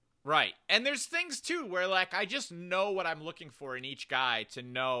fun. Right. And there's things too where like I just know what I'm looking for in each guy to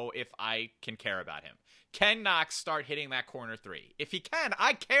know if I can care about him. Can Knox start hitting that corner 3? If he can,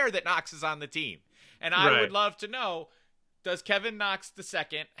 I care that Knox is on the team. And I would love to know, does Kevin Knox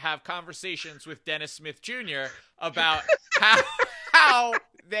II have conversations with Dennis Smith Jr. about how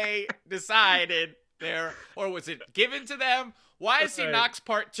they decided or was it given to them? Why is he Knox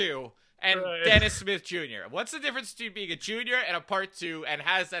Part 2 and Dennis Smith Jr.? What's the difference between being a junior and a Part 2, and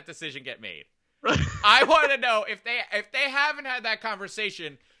has that decision get made? Right. I want to know if they haven't had that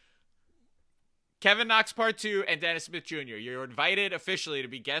conversation. Kevin Knox Part 2 and Dennis Smith Jr., you're invited officially to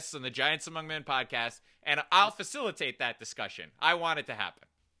be guests on the Giants Among Men podcast, and I'll facilitate that discussion. I want it to happen.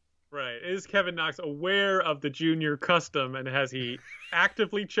 Right. Is Kevin Knox aware of the junior custom, and has he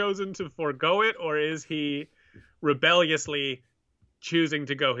actively chosen to forego it, or is he rebelliously choosing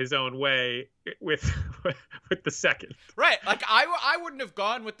to go his own way with the second? Right. Like I wouldn't have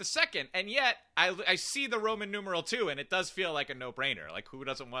gone with the second, and yet I see the Roman numeral 2, and it does feel like a no-brainer. Like, who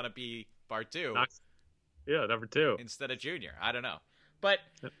doesn't want to be Part 2? Knox. Yeah, number 2 instead of junior. I don't know. But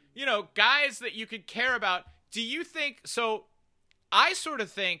guys that you could care about, do you think so? I sort of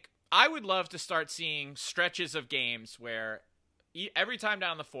think I would love to start seeing stretches of games where every time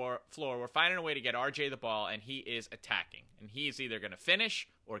down the floor, we're finding a way to get RJ the ball, and he is attacking. And he's either going to finish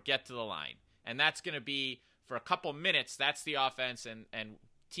or get to the line. And that's going to be, for a couple minutes, that's the offense, and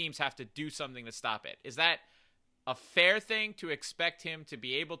teams have to do something to stop it. Is that a fair thing to expect him to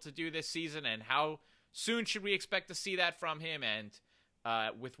be able to do this season? And how soon should we expect to see that from him? And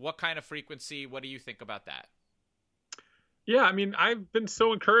with what kind of frequency? What do you think about that? Yeah, I mean, I've been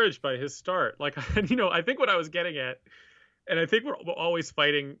so encouraged by his start. Like, I think what I was getting at, and I think we're always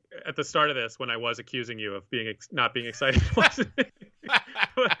fighting at the start of this when I was accusing you of not being excited.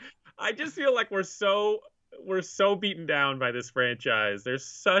 I just feel like we're so beaten down by this franchise. There's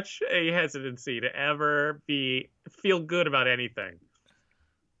such a hesitancy to ever feel good about anything.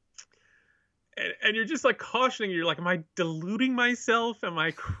 And you're just like cautioning, you're like, am I deluding myself? Am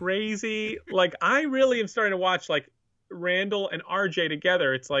I crazy? Like, I really am starting to watch like Randall and RJ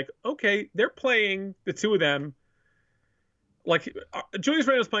together. It's like, okay, they're playing, the two of them, like Julius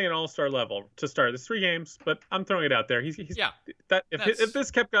Randle's playing an all-star level to start. There's 3 games, but I'm throwing it out there. He's Yeah, that if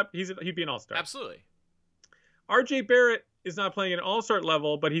this kept up, he'd be an all-star. absolutely. RJ Barrett is not playing an all-star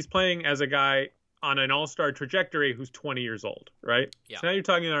level, but he's playing as a guy on an all-star trajectory who's 20 years old, right? Yeah. So now you're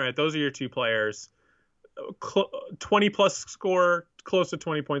talking, all right, those are your 2 players. 20 plus score, close to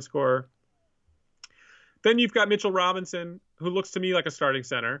 20-point scorer. Then you've got Mitchell Robinson, who looks to me like a starting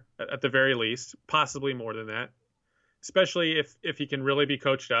center at the very least, possibly more than that, especially if he can really be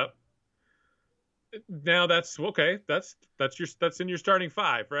coached up. Now that's okay. That's in your starting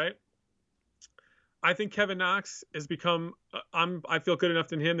 5, right? I think Kevin Knox has become. I feel good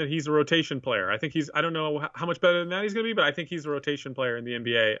enough in him that he's a rotation player. I think I don't know how much better than that he's going to be, but I think he's a rotation player in the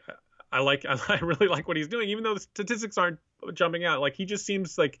NBA. I really like what he's doing, even though the statistics aren't jumping out. Like, he just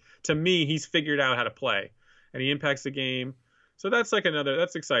seems like, to me, he's figured out how to play, and he impacts the game. So that's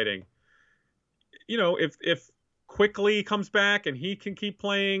that's exciting. You know, if Quickly comes back and he can keep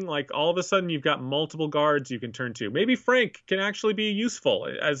playing, like, all of a sudden you've got multiple guards you can turn to. Maybe Frank can actually be useful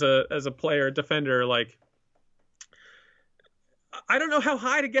as a player, defender. Like, I don't know how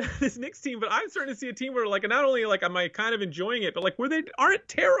high to get on this Knicks team, but I'm starting to see a team where, like, not only like am I kind of enjoying it, but like where they aren't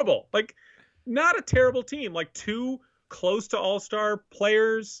terrible. Like, not a terrible team. Like, 2 close to all-star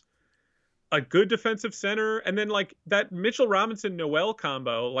players, a good defensive center, and then like that Mitchell Robinson Noel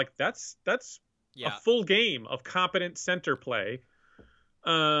combo. Like, that's a full game of competent center play.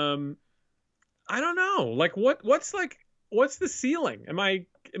 I don't know. Like, what's the ceiling? Am I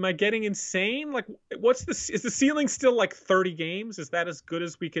getting insane? Like, is the ceiling still like 30 games? Is that as good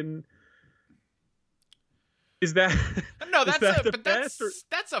as we can? Is that no? That's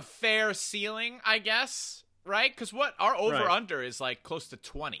that's a fair ceiling, I guess, right? Because what our over under is like close to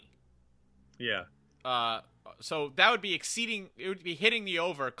 20. Yeah. So that would be exceeding. It would be hitting the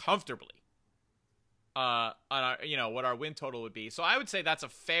over comfortably. On our, what our win total would be. So I would say that's a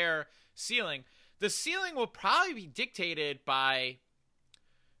fair ceiling. The ceiling will probably be dictated by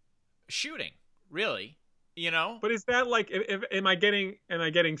shooting, really, But is that like, am I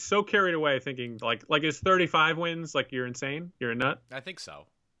getting so carried away thinking like is 35 wins like you're insane? You're a nut? I think so.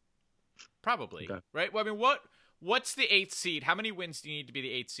 Probably. Okay. Right? Well, I mean, what's the 8th seed? How many wins do you need to be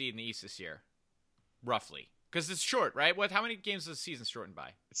the 8th seed in the East this year? Roughly. Because it's short, right? How many games is the season shortened by?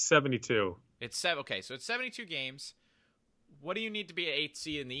 It's 72. It's 7. Okay, so it's 72 games. What do you need to be an 8th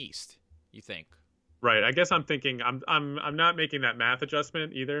seed in the East, you think? Right. I guess I'm thinking I'm not making that math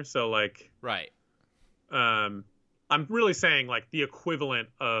adjustment either. So like, right. I'm really saying like the equivalent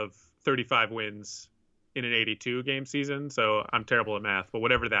of 35 wins in an 82 game season. So I'm terrible at math, but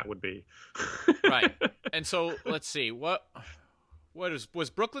whatever that would be. Right. And so let's see. Was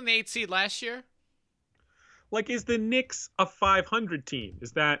Brooklyn the 8th seed last year? Like, is the Knicks a 500 team?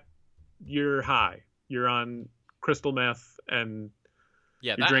 Is that you're high? You're on crystal meth and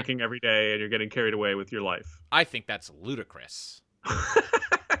you're drinking every day and you're getting carried away with your life. I think that's ludicrous.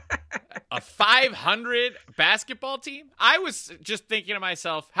 A 500 basketball team? I was just thinking to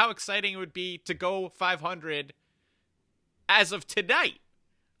myself how exciting it would be to go 500 as of tonight.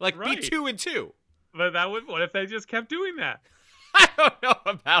 Like, be 2-2. But what if they just kept doing that? I don't know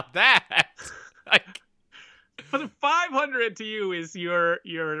about that. Like, but 500 to you is you're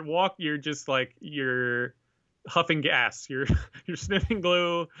just like you're huffing gas, you're sniffing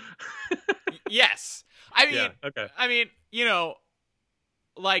glue. Yes. I mean, yeah, okay. I mean,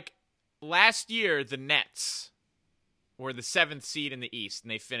 like last year the Nets were the 7th seed in the East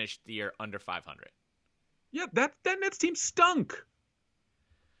and they finished the year under 500. Yeah, that Nets team stunk.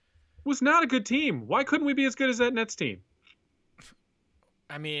 Was not a good team. Why couldn't we be as good as that Nets team?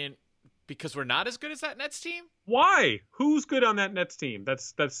 I mean, because we're not as good as that Nets team? Why? Who's good on that Nets team?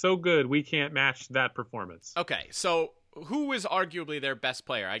 That's so good we can't match that performance. Okay, so who is arguably their best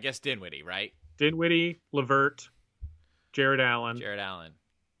player? I guess Dinwiddie, right? Dinwiddie, LeVert, Jared Allen.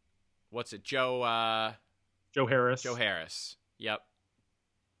 What's it? Joe Harris. Joe Harris. Yep.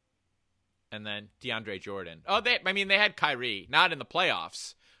 And then DeAndre Jordan. Oh, they had Kyrie, not in the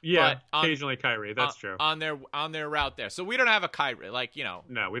playoffs. Yeah, occasionally Kyrie. That's true. On their route there. So we don't have a Kyrie,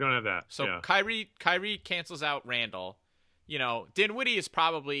 No, we don't have that. So yeah. Kyrie cancels out Randall. Dinwiddie is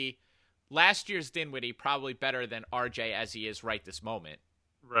probably last year's Dinwiddie probably better than RJ as he is right this moment.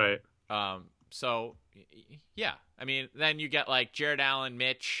 Right. So yeah, I mean, then you get like Jared Allen,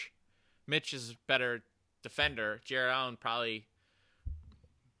 Mitch. Mitch is a better defender. Jared Allen probably.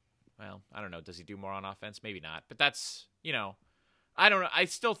 Well, I don't know. Does he do more on offense? Maybe not. But that's I don't know. I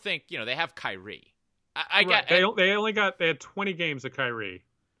still think they have Kyrie. I right. get they had 20 games of Kyrie.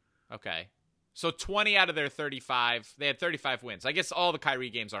 Okay, so 20 out of their 35. They had 35 wins. I guess all the Kyrie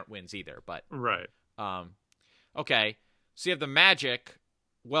games aren't wins either. But right. Okay, So you have the Magic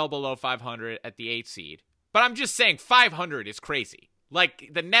well below 500 at the 8 seed. But I'm just saying 500 is crazy.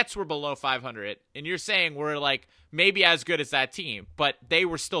 Like, the Nets were below 500, and you're saying we're, like, maybe as good as that team, but they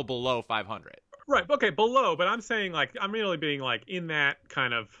were still below 500. Right. Okay, below, but I'm saying, like, I'm really being, like, in that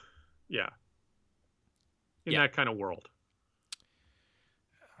kind of, that kind of world.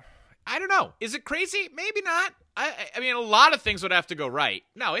 I don't know. Is it crazy? Maybe not. I mean, a lot of things would have to go right.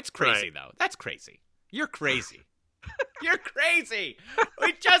 No, it's crazy, though. That's crazy. You're crazy. You're crazy.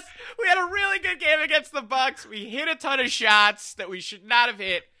 We had a really good game against the Bucks. We hit a ton of shots that we should not have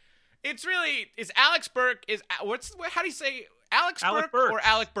hit. It's really, is Alex Burke, how do you say, Alec Burks or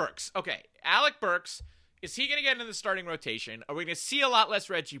Alec Burks? Okay, Alec Burks, is he going to get into the starting rotation? Are we going to see a lot less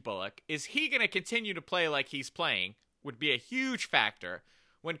Reggie Bullock? Is he going to continue to play like he's playing? Would be a huge factor.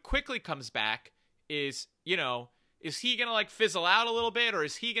 When Quickly comes back, is he going to like fizzle out a little bit, or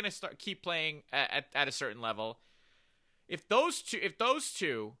is he going to keep playing at a certain level? If those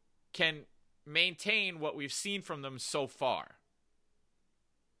two can maintain what we've seen from them so far,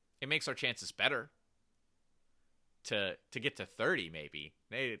 it makes our chances better to get to 30 maybe.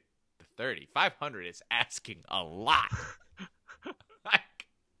 Maybe to 30. 500 is asking a lot.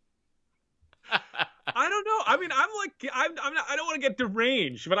 I don't know. I mean, I don't want to get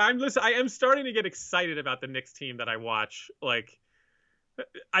deranged, but I am starting to get excited about the Knicks team that I watch. Like,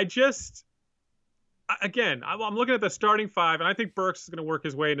 I'm looking at the starting five, and I think Burks is going to work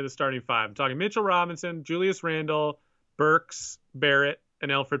his way into the starting five. I'm talking Mitchell Robinson, Julius Randle, Burks, Barrett,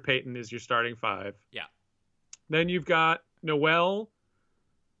 and Elfrid Payton is your starting five. Yeah. Then you've got Noel,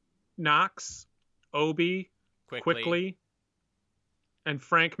 Knox, Obi, Quickly, and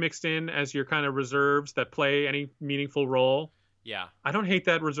Frank mixed in as your kind of reserves that play any meaningful role. Yeah. I don't hate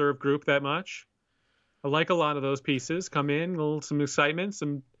that reserve group that much. I like a lot of those pieces. Come in, some excitement,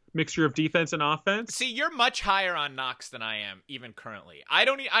 some mixture of defense and offense. See, you're much higher on Knox than I am, even currently.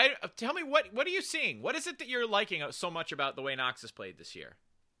 Tell me, what are you seeing? What is it that you're liking so much about the way Knox has played this year?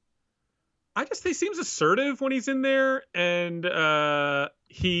 He seems assertive when he's in there, and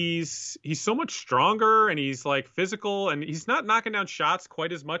he's so much stronger, and he's like physical, and he's not knocking down shots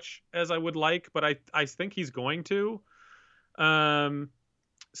quite as much as I would like, but I think he's going to.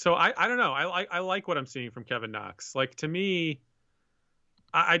 So I don't know. I like what I'm seeing from Kevin Knox. Like, to me,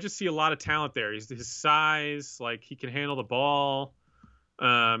 I just see a lot of talent there. He's his size, like he can handle the ball.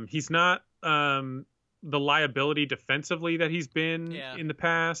 He's not the liability defensively that he's been in the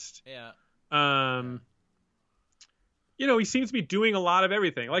past. Yeah. He seems to be doing a lot of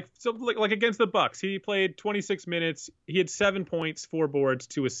everything. Like against the Bucks, he played 26 minutes. He had 7 points, 4 boards,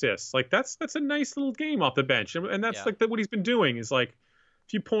 2 assists. Like that's a nice little game off the bench, and that's what he's been doing is like a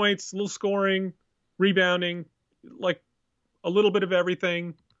few points, a little scoring, rebounding, like a little bit of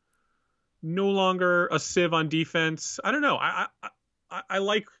everything. No longer a sieve on defense. I don't know. I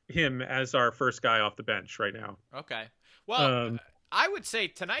like him as our first guy off the bench right now. Okay. Well, I would say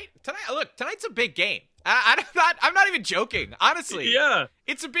tonight. Look, tonight's a big game. I'm not even joking. Honestly, yeah,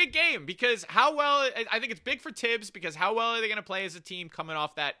 it's a big game because how well. I think it's big for Tibbs because how well are they going to play as a team coming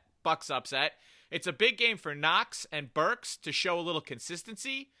off that Bucks upset? It's a big game for Knox and Burks to show a little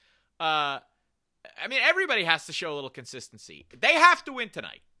consistency. I mean, everybody has to show a little consistency. They have to win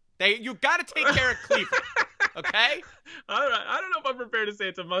tonight. You got to take care of Cleveland. Okay. I don't know if I'm prepared to say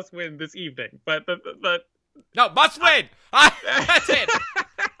it's a must win this evening, but. No, must win. That's it.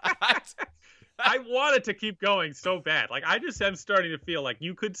 I wanted to keep going so bad. Like, I just am starting to feel like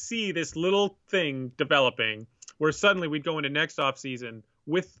you could see this little thing developing where suddenly we'd go into next offseason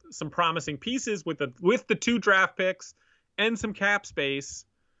with some promising pieces with the 2 draft picks and some cap space.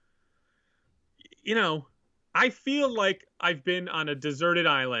 I feel like I've been on a deserted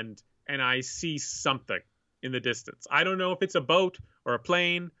island and I see something in the distance. I don't know if it's a boat or a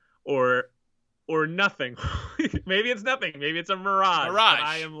plane or nothing. Maybe it's nothing. Maybe it's a mirage. But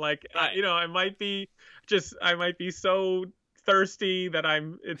I am like, right. I might be so thirsty that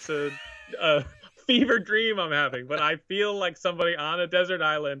it's a fever dream I'm having, but I feel like somebody on a desert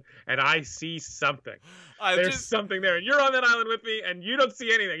island and I see something. There's something there, and you're on that island with me, and you don't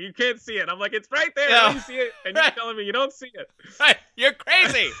see anything. You can't see it. I'm like, it's right there. No. You see it, and you're telling me you don't see it. Right. You're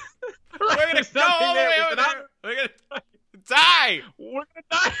crazy. Right. We're gonna go all the way over there. We're gonna die. We're gonna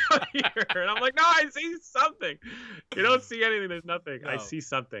die out here, and I'm like, no, I see something. You don't see anything. There's nothing. No. I see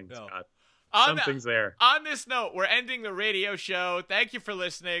something, Scott. Something's there. On this note, we're ending the radio show. Thank you for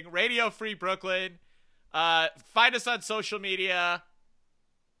listening. Radio Free Brooklyn. Find us on social media.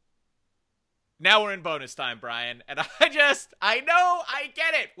 Now we're in bonus time, Brian. And I know, I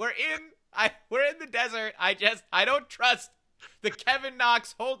get it. We're in the desert. I don't trust the Kevin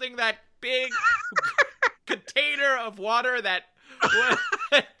Knox holding that big container of water, that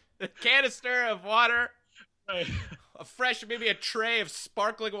the canister of water, Right. a fresh, maybe a tray of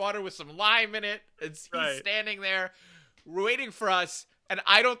sparkling water with some lime in it. And he's Right. standing there waiting for us. And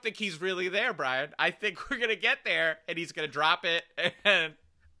I don't think he's really there, Brian. I think we're going to get there and he's going to drop it. And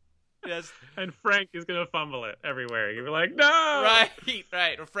just. And Frank is going to fumble it everywhere. You're like, no! Right.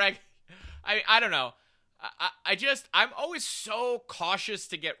 Frank, I don't know. I'm always so cautious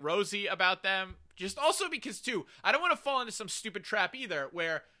to get rosy about them. Just also because, too, I don't want to fall into some stupid trap either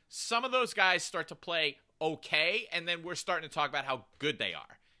where some of those guys start to play okay and then we're starting to talk about how good they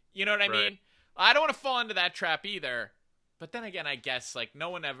are. You know what I mean? I don't want to fall into that trap either. But then again, I guess like no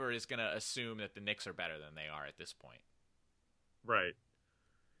one ever is going to assume that the Knicks are better than they are at this point. Right.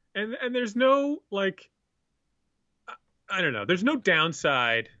 And there's no, like, I don't know. There's no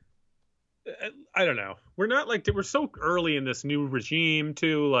downside. I don't know. We're not like, we're so early in this new regime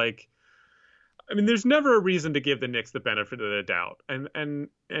too. Like, I mean, there's never a reason to give the Knicks the benefit of the doubt. And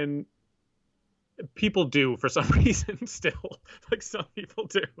people do for some reason still, like some people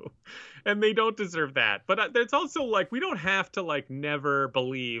do, and they don't deserve that. But it's also like, we don't have to like never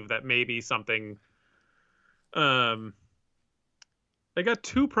believe that maybe something, they got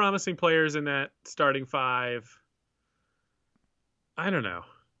two promising players in that starting five. I don't know.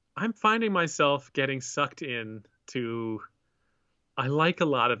 I'm finding myself getting sucked in to, I like a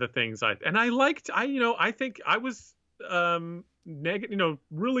lot of the things I think I was,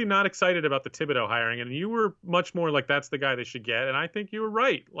 really not excited about the Thibodeau hiring, and you were much more like that's the guy they should get, and I think you were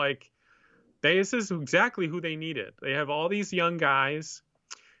right. Like, this is exactly who they needed. They have all these young guys,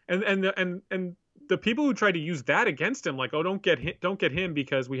 and the people who tried to use that against him, like, oh, don't get him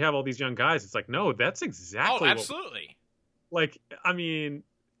because we have all these young guys. It's like, no, that's exactly. Oh, absolutely. I mean,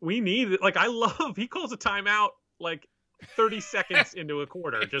 we need it. Like, I love he calls a timeout like 30 seconds into a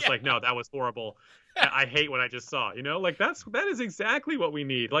quarter, just like, no, that was horrible. I hate what I just saw, like that is exactly what we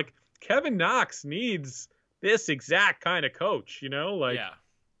need. Like, Kevin Knox needs this exact kind of coach, yeah.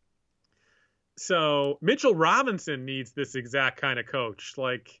 So Mitchell Robinson needs this exact kind of coach.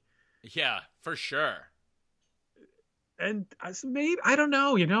 Like, yeah, for sure. And maybe, I don't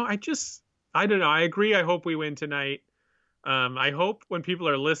know, I don't know. I agree. I hope we win tonight. I hope when people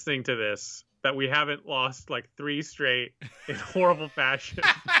are listening to this that we haven't lost like 3 straight in horrible fashion.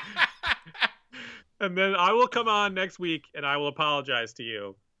 And then I will come on next week and I will apologize to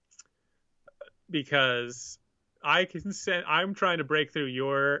you because I'm trying to break through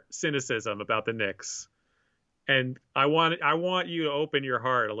your cynicism about the Knicks. And I want you to open your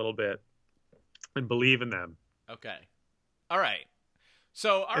heart a little bit and believe in them. Okay. All right.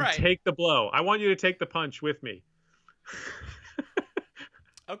 So, all right. Take the blow. I want you to take the punch with me.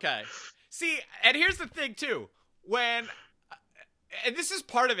 Okay. See, and here's the thing too. And this is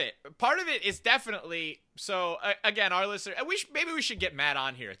part of it. Part of it is definitely, so again, our listener, and maybe we should get Matt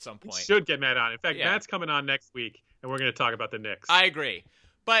on here at some point. We should get Matt on. In fact, yeah. Matt's coming on next week and we're going to talk about the Knicks. I agree.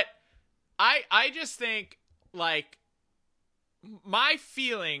 But I just think, like, my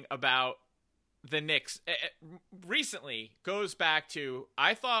feeling about the Knicks recently goes back to,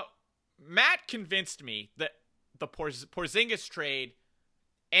 I thought Matt convinced me that the Porzingis trade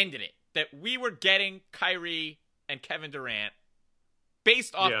ended it. That we were getting Kyrie and Kevin Durant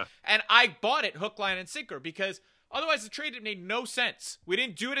based off, and I bought it hook, line, and sinker because otherwise the trade made no sense. We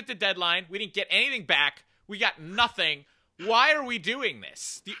didn't do it at the deadline. We didn't get anything back. We got nothing. Why are we doing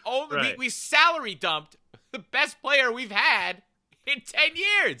this? We salary dumped the best player we've had in 10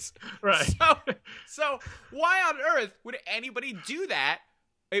 years. Right. So why on earth would anybody do that?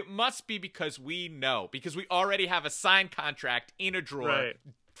 It must be because we already have a signed contract in a drawer,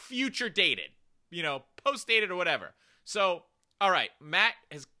 future dated, post dated or whatever. So, all right, Matt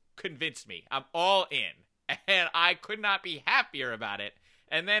has convinced me. I'm all in, and I could not be happier about it.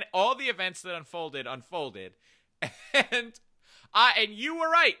 And then all the events that unfolded, and you were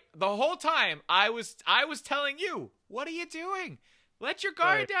right the whole time. I was telling you, what are you doing? Let your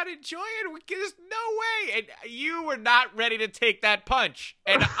guard down, enjoy it. There's no way. And you were not ready to take that punch.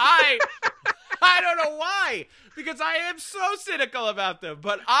 And I don't know why, because I am so cynical about them.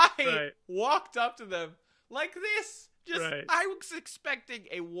 But I walked up to them like this. I was expecting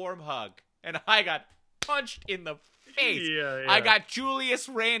a warm hug, and I got punched in the face. Yeah. I got Julius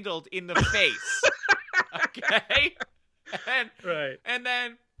Randled in the face. Okay? And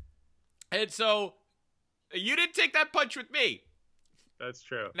so you didn't take that punch with me. That's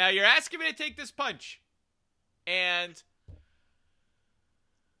true. Now you're asking me to take this punch. And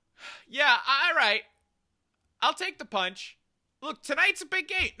yeah, all right. I'll take the punch. Look, tonight's a big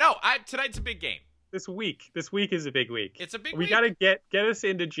game. Tonight's a big game. This week is a big week. It's a big week. We got to get us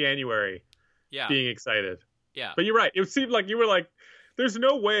into January. Yeah. being excited. Yeah. But you're right. It seemed like you were like, there's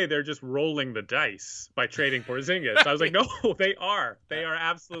no way they're just rolling the dice by trading Porzingis. I was like, no, they are. They are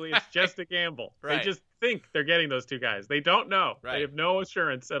absolutely. It's just a gamble. Right. They just think they're getting those two guys. They don't know. Right. They have no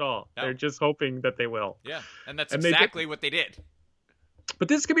assurance at all. No. They're just hoping that they will. Yeah. And that's And they exactly what they did. But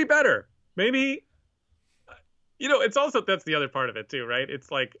this could be better. Maybe, it's also, that's the other part of it too, right?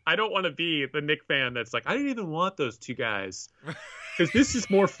 It's like, I don't want to be the Knick fan that's like, I didn't even want those two guys because this is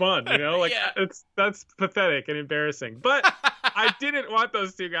more fun, Like Yeah. that's pathetic and embarrassing. But I didn't want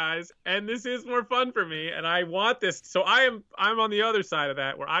those two guys, and this is more fun for me, and I want this. So I'm on the other side of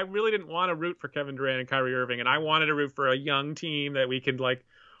that, where I really didn't want to root for Kevin Durant and Kyrie Irving, and I wanted to root for a young team that we could like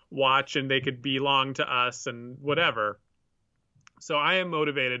watch and they could belong to us and whatever. So I am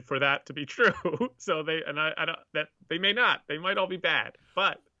motivated for that to be true. So I don't, that they may not. They might all be bad,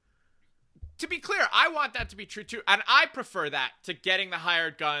 but. To be clear, I want that to be true too, and I prefer that to getting the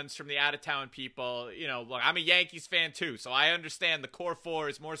hired guns from the out-of-town people. Look, I'm a Yankees fan too, so I understand the core four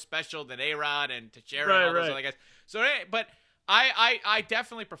is more special than A-Rod and Teixeira and all those other guys. So, but I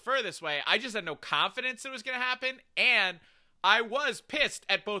definitely prefer this way. I just had no confidence it was going to happen, and I was pissed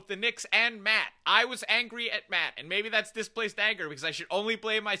at both the Knicks and Matt. I was angry at Matt, and maybe that's displaced anger because I should only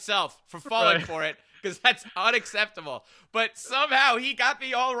blame myself for falling for it. Because that's unacceptable. But somehow he got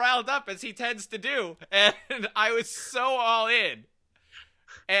me all riled up, as he tends to do. And I was so all in.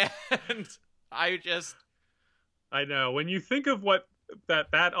 And I know. When you think of what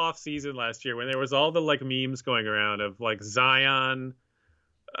that off season last year, when there was all the like memes going around of like Zion,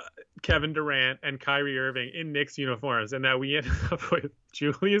 Kevin Durant, and Kyrie Irving in Knicks uniforms, and that we ended up with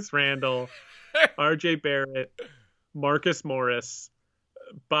Julius Randle, RJ Barrett, Marcus Morris,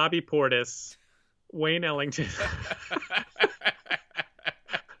 Bobby Portis, Wayne Ellington,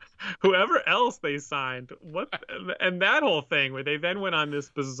 whoever else they signed, and that whole thing where they then went on this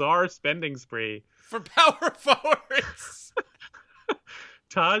bizarre spending spree for power forwards.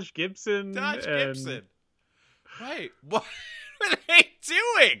 Taj Gibson. Right. What were they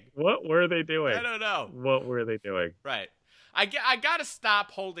doing? What were they doing? I don't know. What were they doing? Right. I got to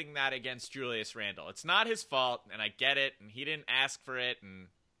stop holding that against Julius Randle. It's not his fault, and I get it, and he didn't ask for it, and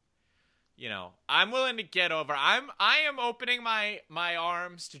I'm willing to get over. I am opening my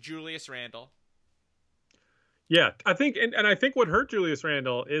arms to Julius Randle. Yeah, I think, and I think what hurt Julius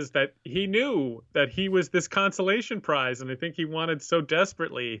Randle is that he knew that he was this consolation prize, and I think he wanted so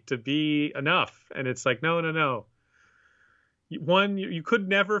desperately to be enough. And it's like, no. One, you could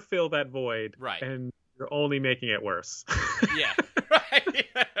never fill that void, right? And you're only making it worse. Yeah, right.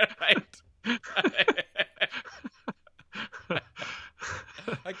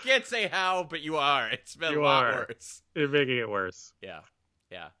 I can't say how, but you are. It's been a lot worse. You're making it worse. Yeah.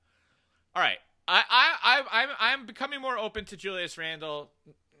 All right. I'm becoming more open to Julius Randle.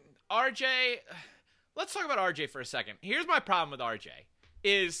 RJ, let's talk about RJ for a second. Here's my problem with RJ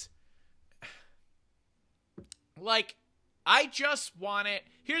is, like, I just want it.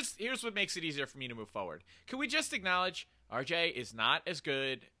 Here's what makes it easier for me to move forward. Can we just acknowledge RJ is not as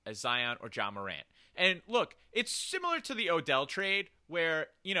good as Zion or Ja Morant? And look, it's similar to the Odell trade where,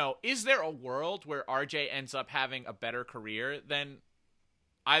 is there a world where RJ ends up having a better career than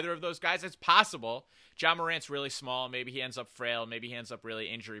either of those guys? It's possible. Ja Morant's really small. Maybe he ends up frail. Maybe he ends up really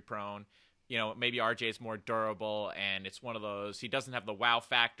injury prone. Maybe RJ's more durable, and it's one of those, he doesn't have the wow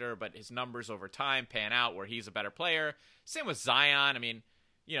factor, but his numbers over time pan out where he's a better player. Same with Zion. I mean,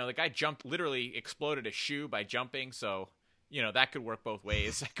 the guy literally exploded a shoe by jumping, so that could work both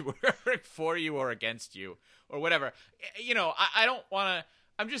ways. That could work for you or against you or whatever. I don't want to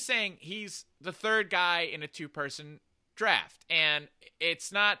 – I'm just saying he's the third guy in a two-person draft. And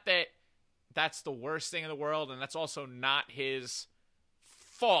it's not that that's the worst thing in the world, and that's also not his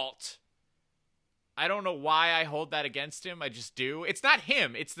fault. I don't know why I hold that against him. I just do. It's not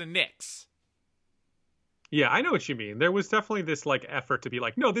him. It's the Knicks. Yeah, I know what you mean. There was definitely this like effort to be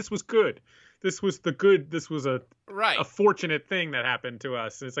like, no, this was good. This was the good. This was a fortunate thing that happened to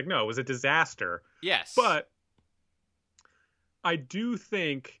us. And it's like, no, it was a disaster. Yes. But I do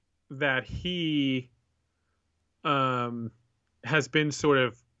think that he has been sort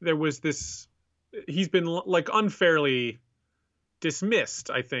of, there was this, he's been like unfairly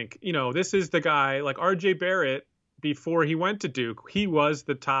dismissed, I think. This is the guy like RJ Barrett before he went to Duke. He was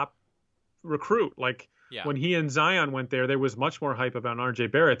the top recruit. Like, yeah. When he and Zion went there was much more hype about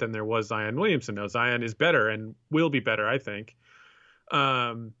RJ Barrett than there was Zion Williamson. Now, Zion is better and will be better, I think.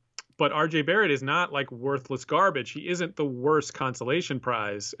 But RJ Barrett is not like worthless garbage. He isn't the worst consolation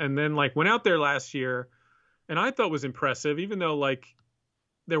prize. And then like went out there last year and I thought was impressive, even though like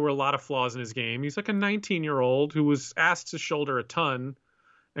there were a lot of flaws in his game. He's like a 19-year-old who was asked to shoulder a ton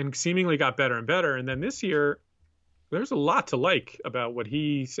and seemingly got better and better. And then this year, there's a lot to like about what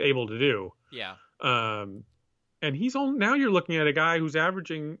he's able to do. Yeah. And he's on now. You're looking at a guy who's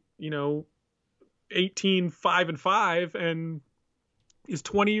averaging, 18, 5 and 5, and is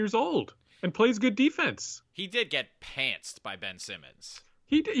 20 years old and plays good defense. He did get pantsed by Ben Simmons.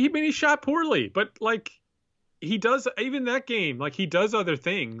 He shot poorly, but like he does even that game. Like he does other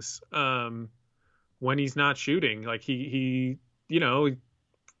things when he's not shooting. Like he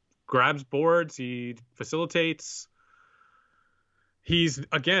grabs boards, he facilitates.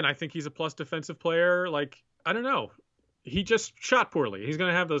 I think he's a plus defensive player. Like, I don't know. He just shot poorly. He's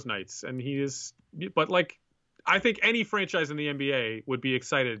going to have those nights, and but like, I think any franchise in the NBA would be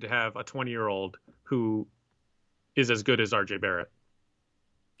excited to have a 20-year-old who is as good as RJ Barrett.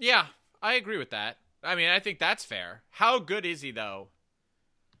 Yeah, I agree with that. I mean, I think that's fair. How good is he, though?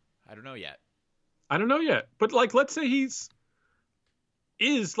 I don't know yet. But like, let's say he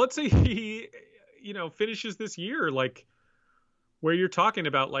finishes this year, like, where you're talking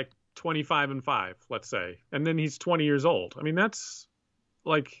about like 25 and 5, let's say, and then he's 20 years old. I mean, that's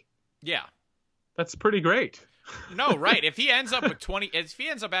like, yeah, that's pretty great. No, right. If he ends up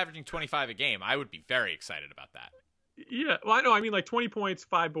averaging 25 a game, I would be very excited about that. Yeah. Well, I know. I mean, like 20 points,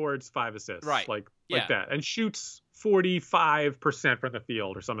 5 boards, 5 assists, right? Like that, and shoots 45% from the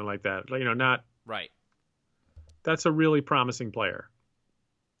field or something like that. Not right. That's a really promising player.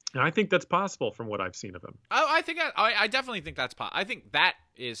 And I think that's possible from what I've seen of him. I I definitely think that's possible. I think that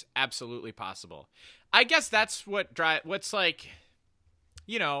is absolutely possible. I guess that's what's like,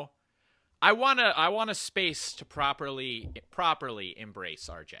 I want a space to properly embrace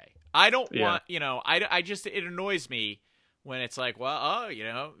RJ. I don't want, I just, it annoys me when it's like, well,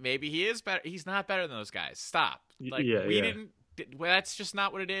 maybe he is better. He's not better than those guys. Stop. Like, that's just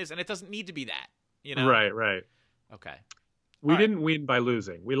not what it is. And it doesn't need to be that, Right. Okay. We didn't win by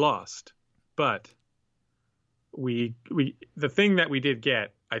losing. We lost. But the thing that we did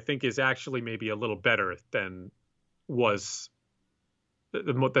get, I think, is actually maybe a little better than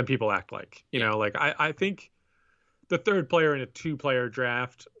people act like. Like I think the third player in a 2-player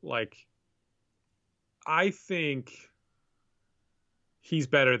draft, like, I think he's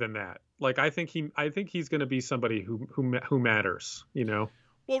better than that. Like, I think he's going to be somebody who matters,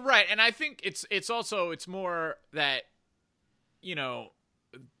 Well, right. And I think it's more that,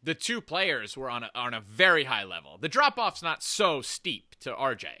 the 2 players were on a very high level. The drop-off's not so steep to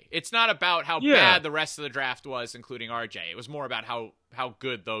RJ. It's not about how bad the rest of the draft was, including RJ. It was more about how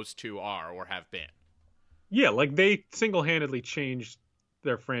good those 2 are or have been. Yeah, like they single-handedly changed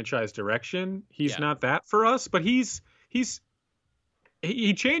their franchise direction. He's not that for us, but he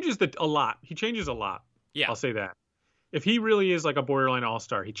changes a lot. He changes a lot. Yeah, I'll say that. If he really is like a borderline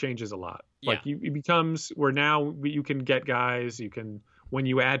all-star, he changes a lot. Yeah. Like he becomes you can get guys, when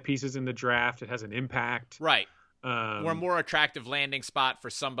you add pieces in the draft, it has an impact. Right. Or a more attractive landing spot for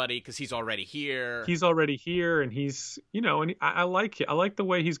somebody because he's already here. And he's, and I like it. I like the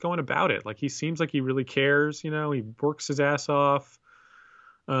way he's going about it. Like, he seems like he really cares, he works his ass off.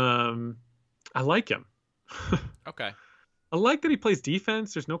 I like him. Okay. I like that he plays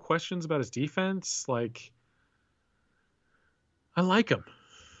defense. There's no questions about his defense. Like, I like him.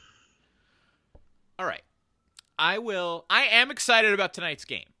 All right. I am excited about tonight's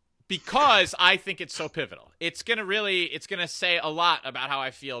game because I think it's so pivotal. It's going to say a lot about how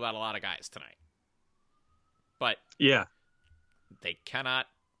I feel about a lot of guys tonight. But yeah, they cannot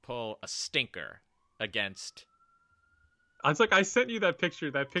pull a stinker against. It's like I sent you that picture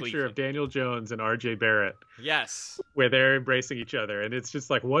Cleveland. Of Daniel Jones and RJ Barrett. Yes. Where they're embracing each other. And it's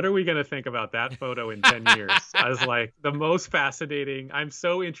just like, what are we going to think about that photo in 10 years? I was like, the most fascinating. I'm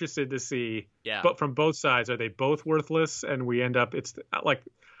so interested to see. Yeah. But from both sides, are they both worthless? And we end up, it's like,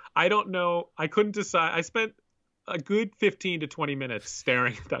 I don't know. I couldn't decide. I spent a good 15 to 20 minutes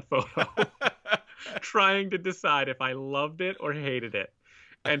staring at that photo, trying to decide if I loved it or hated it.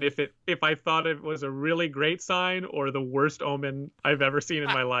 And if I thought it was a really great sign or the worst omen I've ever seen in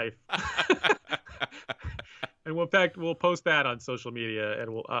my life. And we'll post that on social media,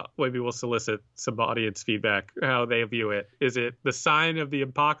 and maybe we'll solicit some audience feedback how they view it. Is it the sign of the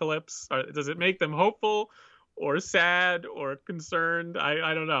apocalypse? Or does it make them hopeful or sad or concerned?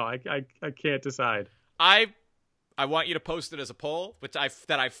 I don't know. I can't decide. I want you to post it as a poll,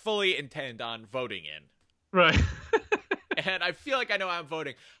 that I fully intend on voting in. Right. And I feel like I know how I'm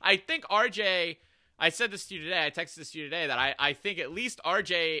voting. I think RJ, I said this to you today, I texted this to you today, that I think at least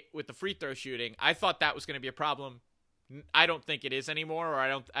RJ with the free throw shooting, I thought that was going to be a problem. I don't think it is anymore,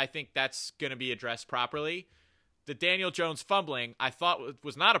 or I think that's going to be addressed properly. The Daniel Jones fumbling, I thought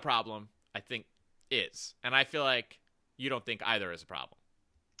was not a problem, I think is. And I feel like you don't think either is a problem.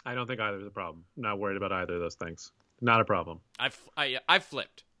 I don't think either is a problem. I'm not worried about either of those things. Not a problem. I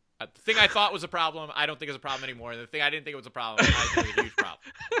flipped. The thing I thought was a problem, I don't think is a problem anymore. And the thing I didn't think was a problem, I think is a huge problem.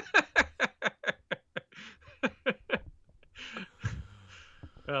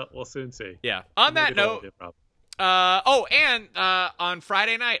 Well, we'll soon see. Yeah. On that Maybe it'll note, be a problem. on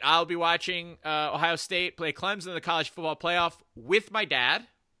Friday night, I'll be watching Ohio State play Clemson in the college football playoff with my dad.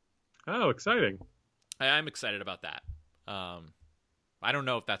 Oh, exciting. I'm excited about that. I don't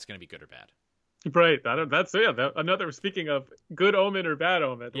know if that's going to be good or bad. Right. Another, speaking of good omen or bad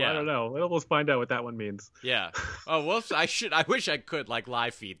omen. Yeah. I don't know. We'll find out what that one means. Yeah. Oh, well, I wish I could like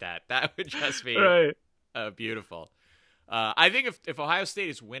live feed that. That would just be Right. Beautiful. I think if Ohio State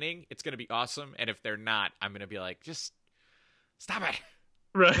is winning, it's going to be awesome. And if they're not, I'm going to be like, just stop it.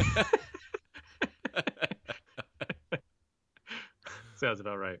 Right. Sounds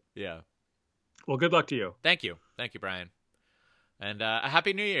about right. Yeah. Well, good luck to you. Thank you. Thank you, Brian. And a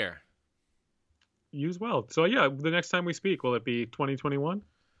happy new year. You as well. So, yeah, the next time we speak, will it be 2021?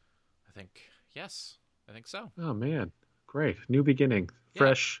 I think, yes. I think so. Oh, man. Great. New beginning. Yeah.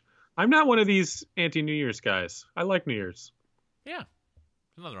 Fresh. I'm not one of these anti-New Year's guys. I like New Year's. Yeah.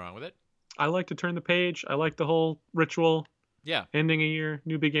 There's nothing wrong with it. I like to turn the page. I like the whole ritual. Yeah. Ending a year,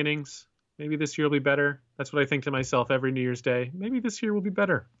 new beginnings. Maybe this year will be better. That's what I think to myself every New Year's Day. Maybe this year will be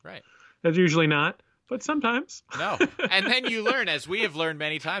better. Right. That's usually not, but sometimes. No. And then you learn, as we have learned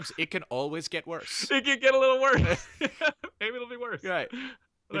many times, it can always get worse. It can get a little worse. Maybe it'll be worse. Right.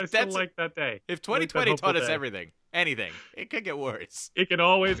 But I If still that's- like that day. If I like that 2020 taught hopeful us day. everything, anything, it could get worse. It can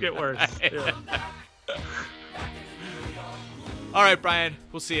always get worse. Yeah. All right, Brian.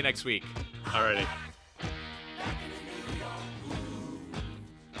 We'll see you next week. Alrighty.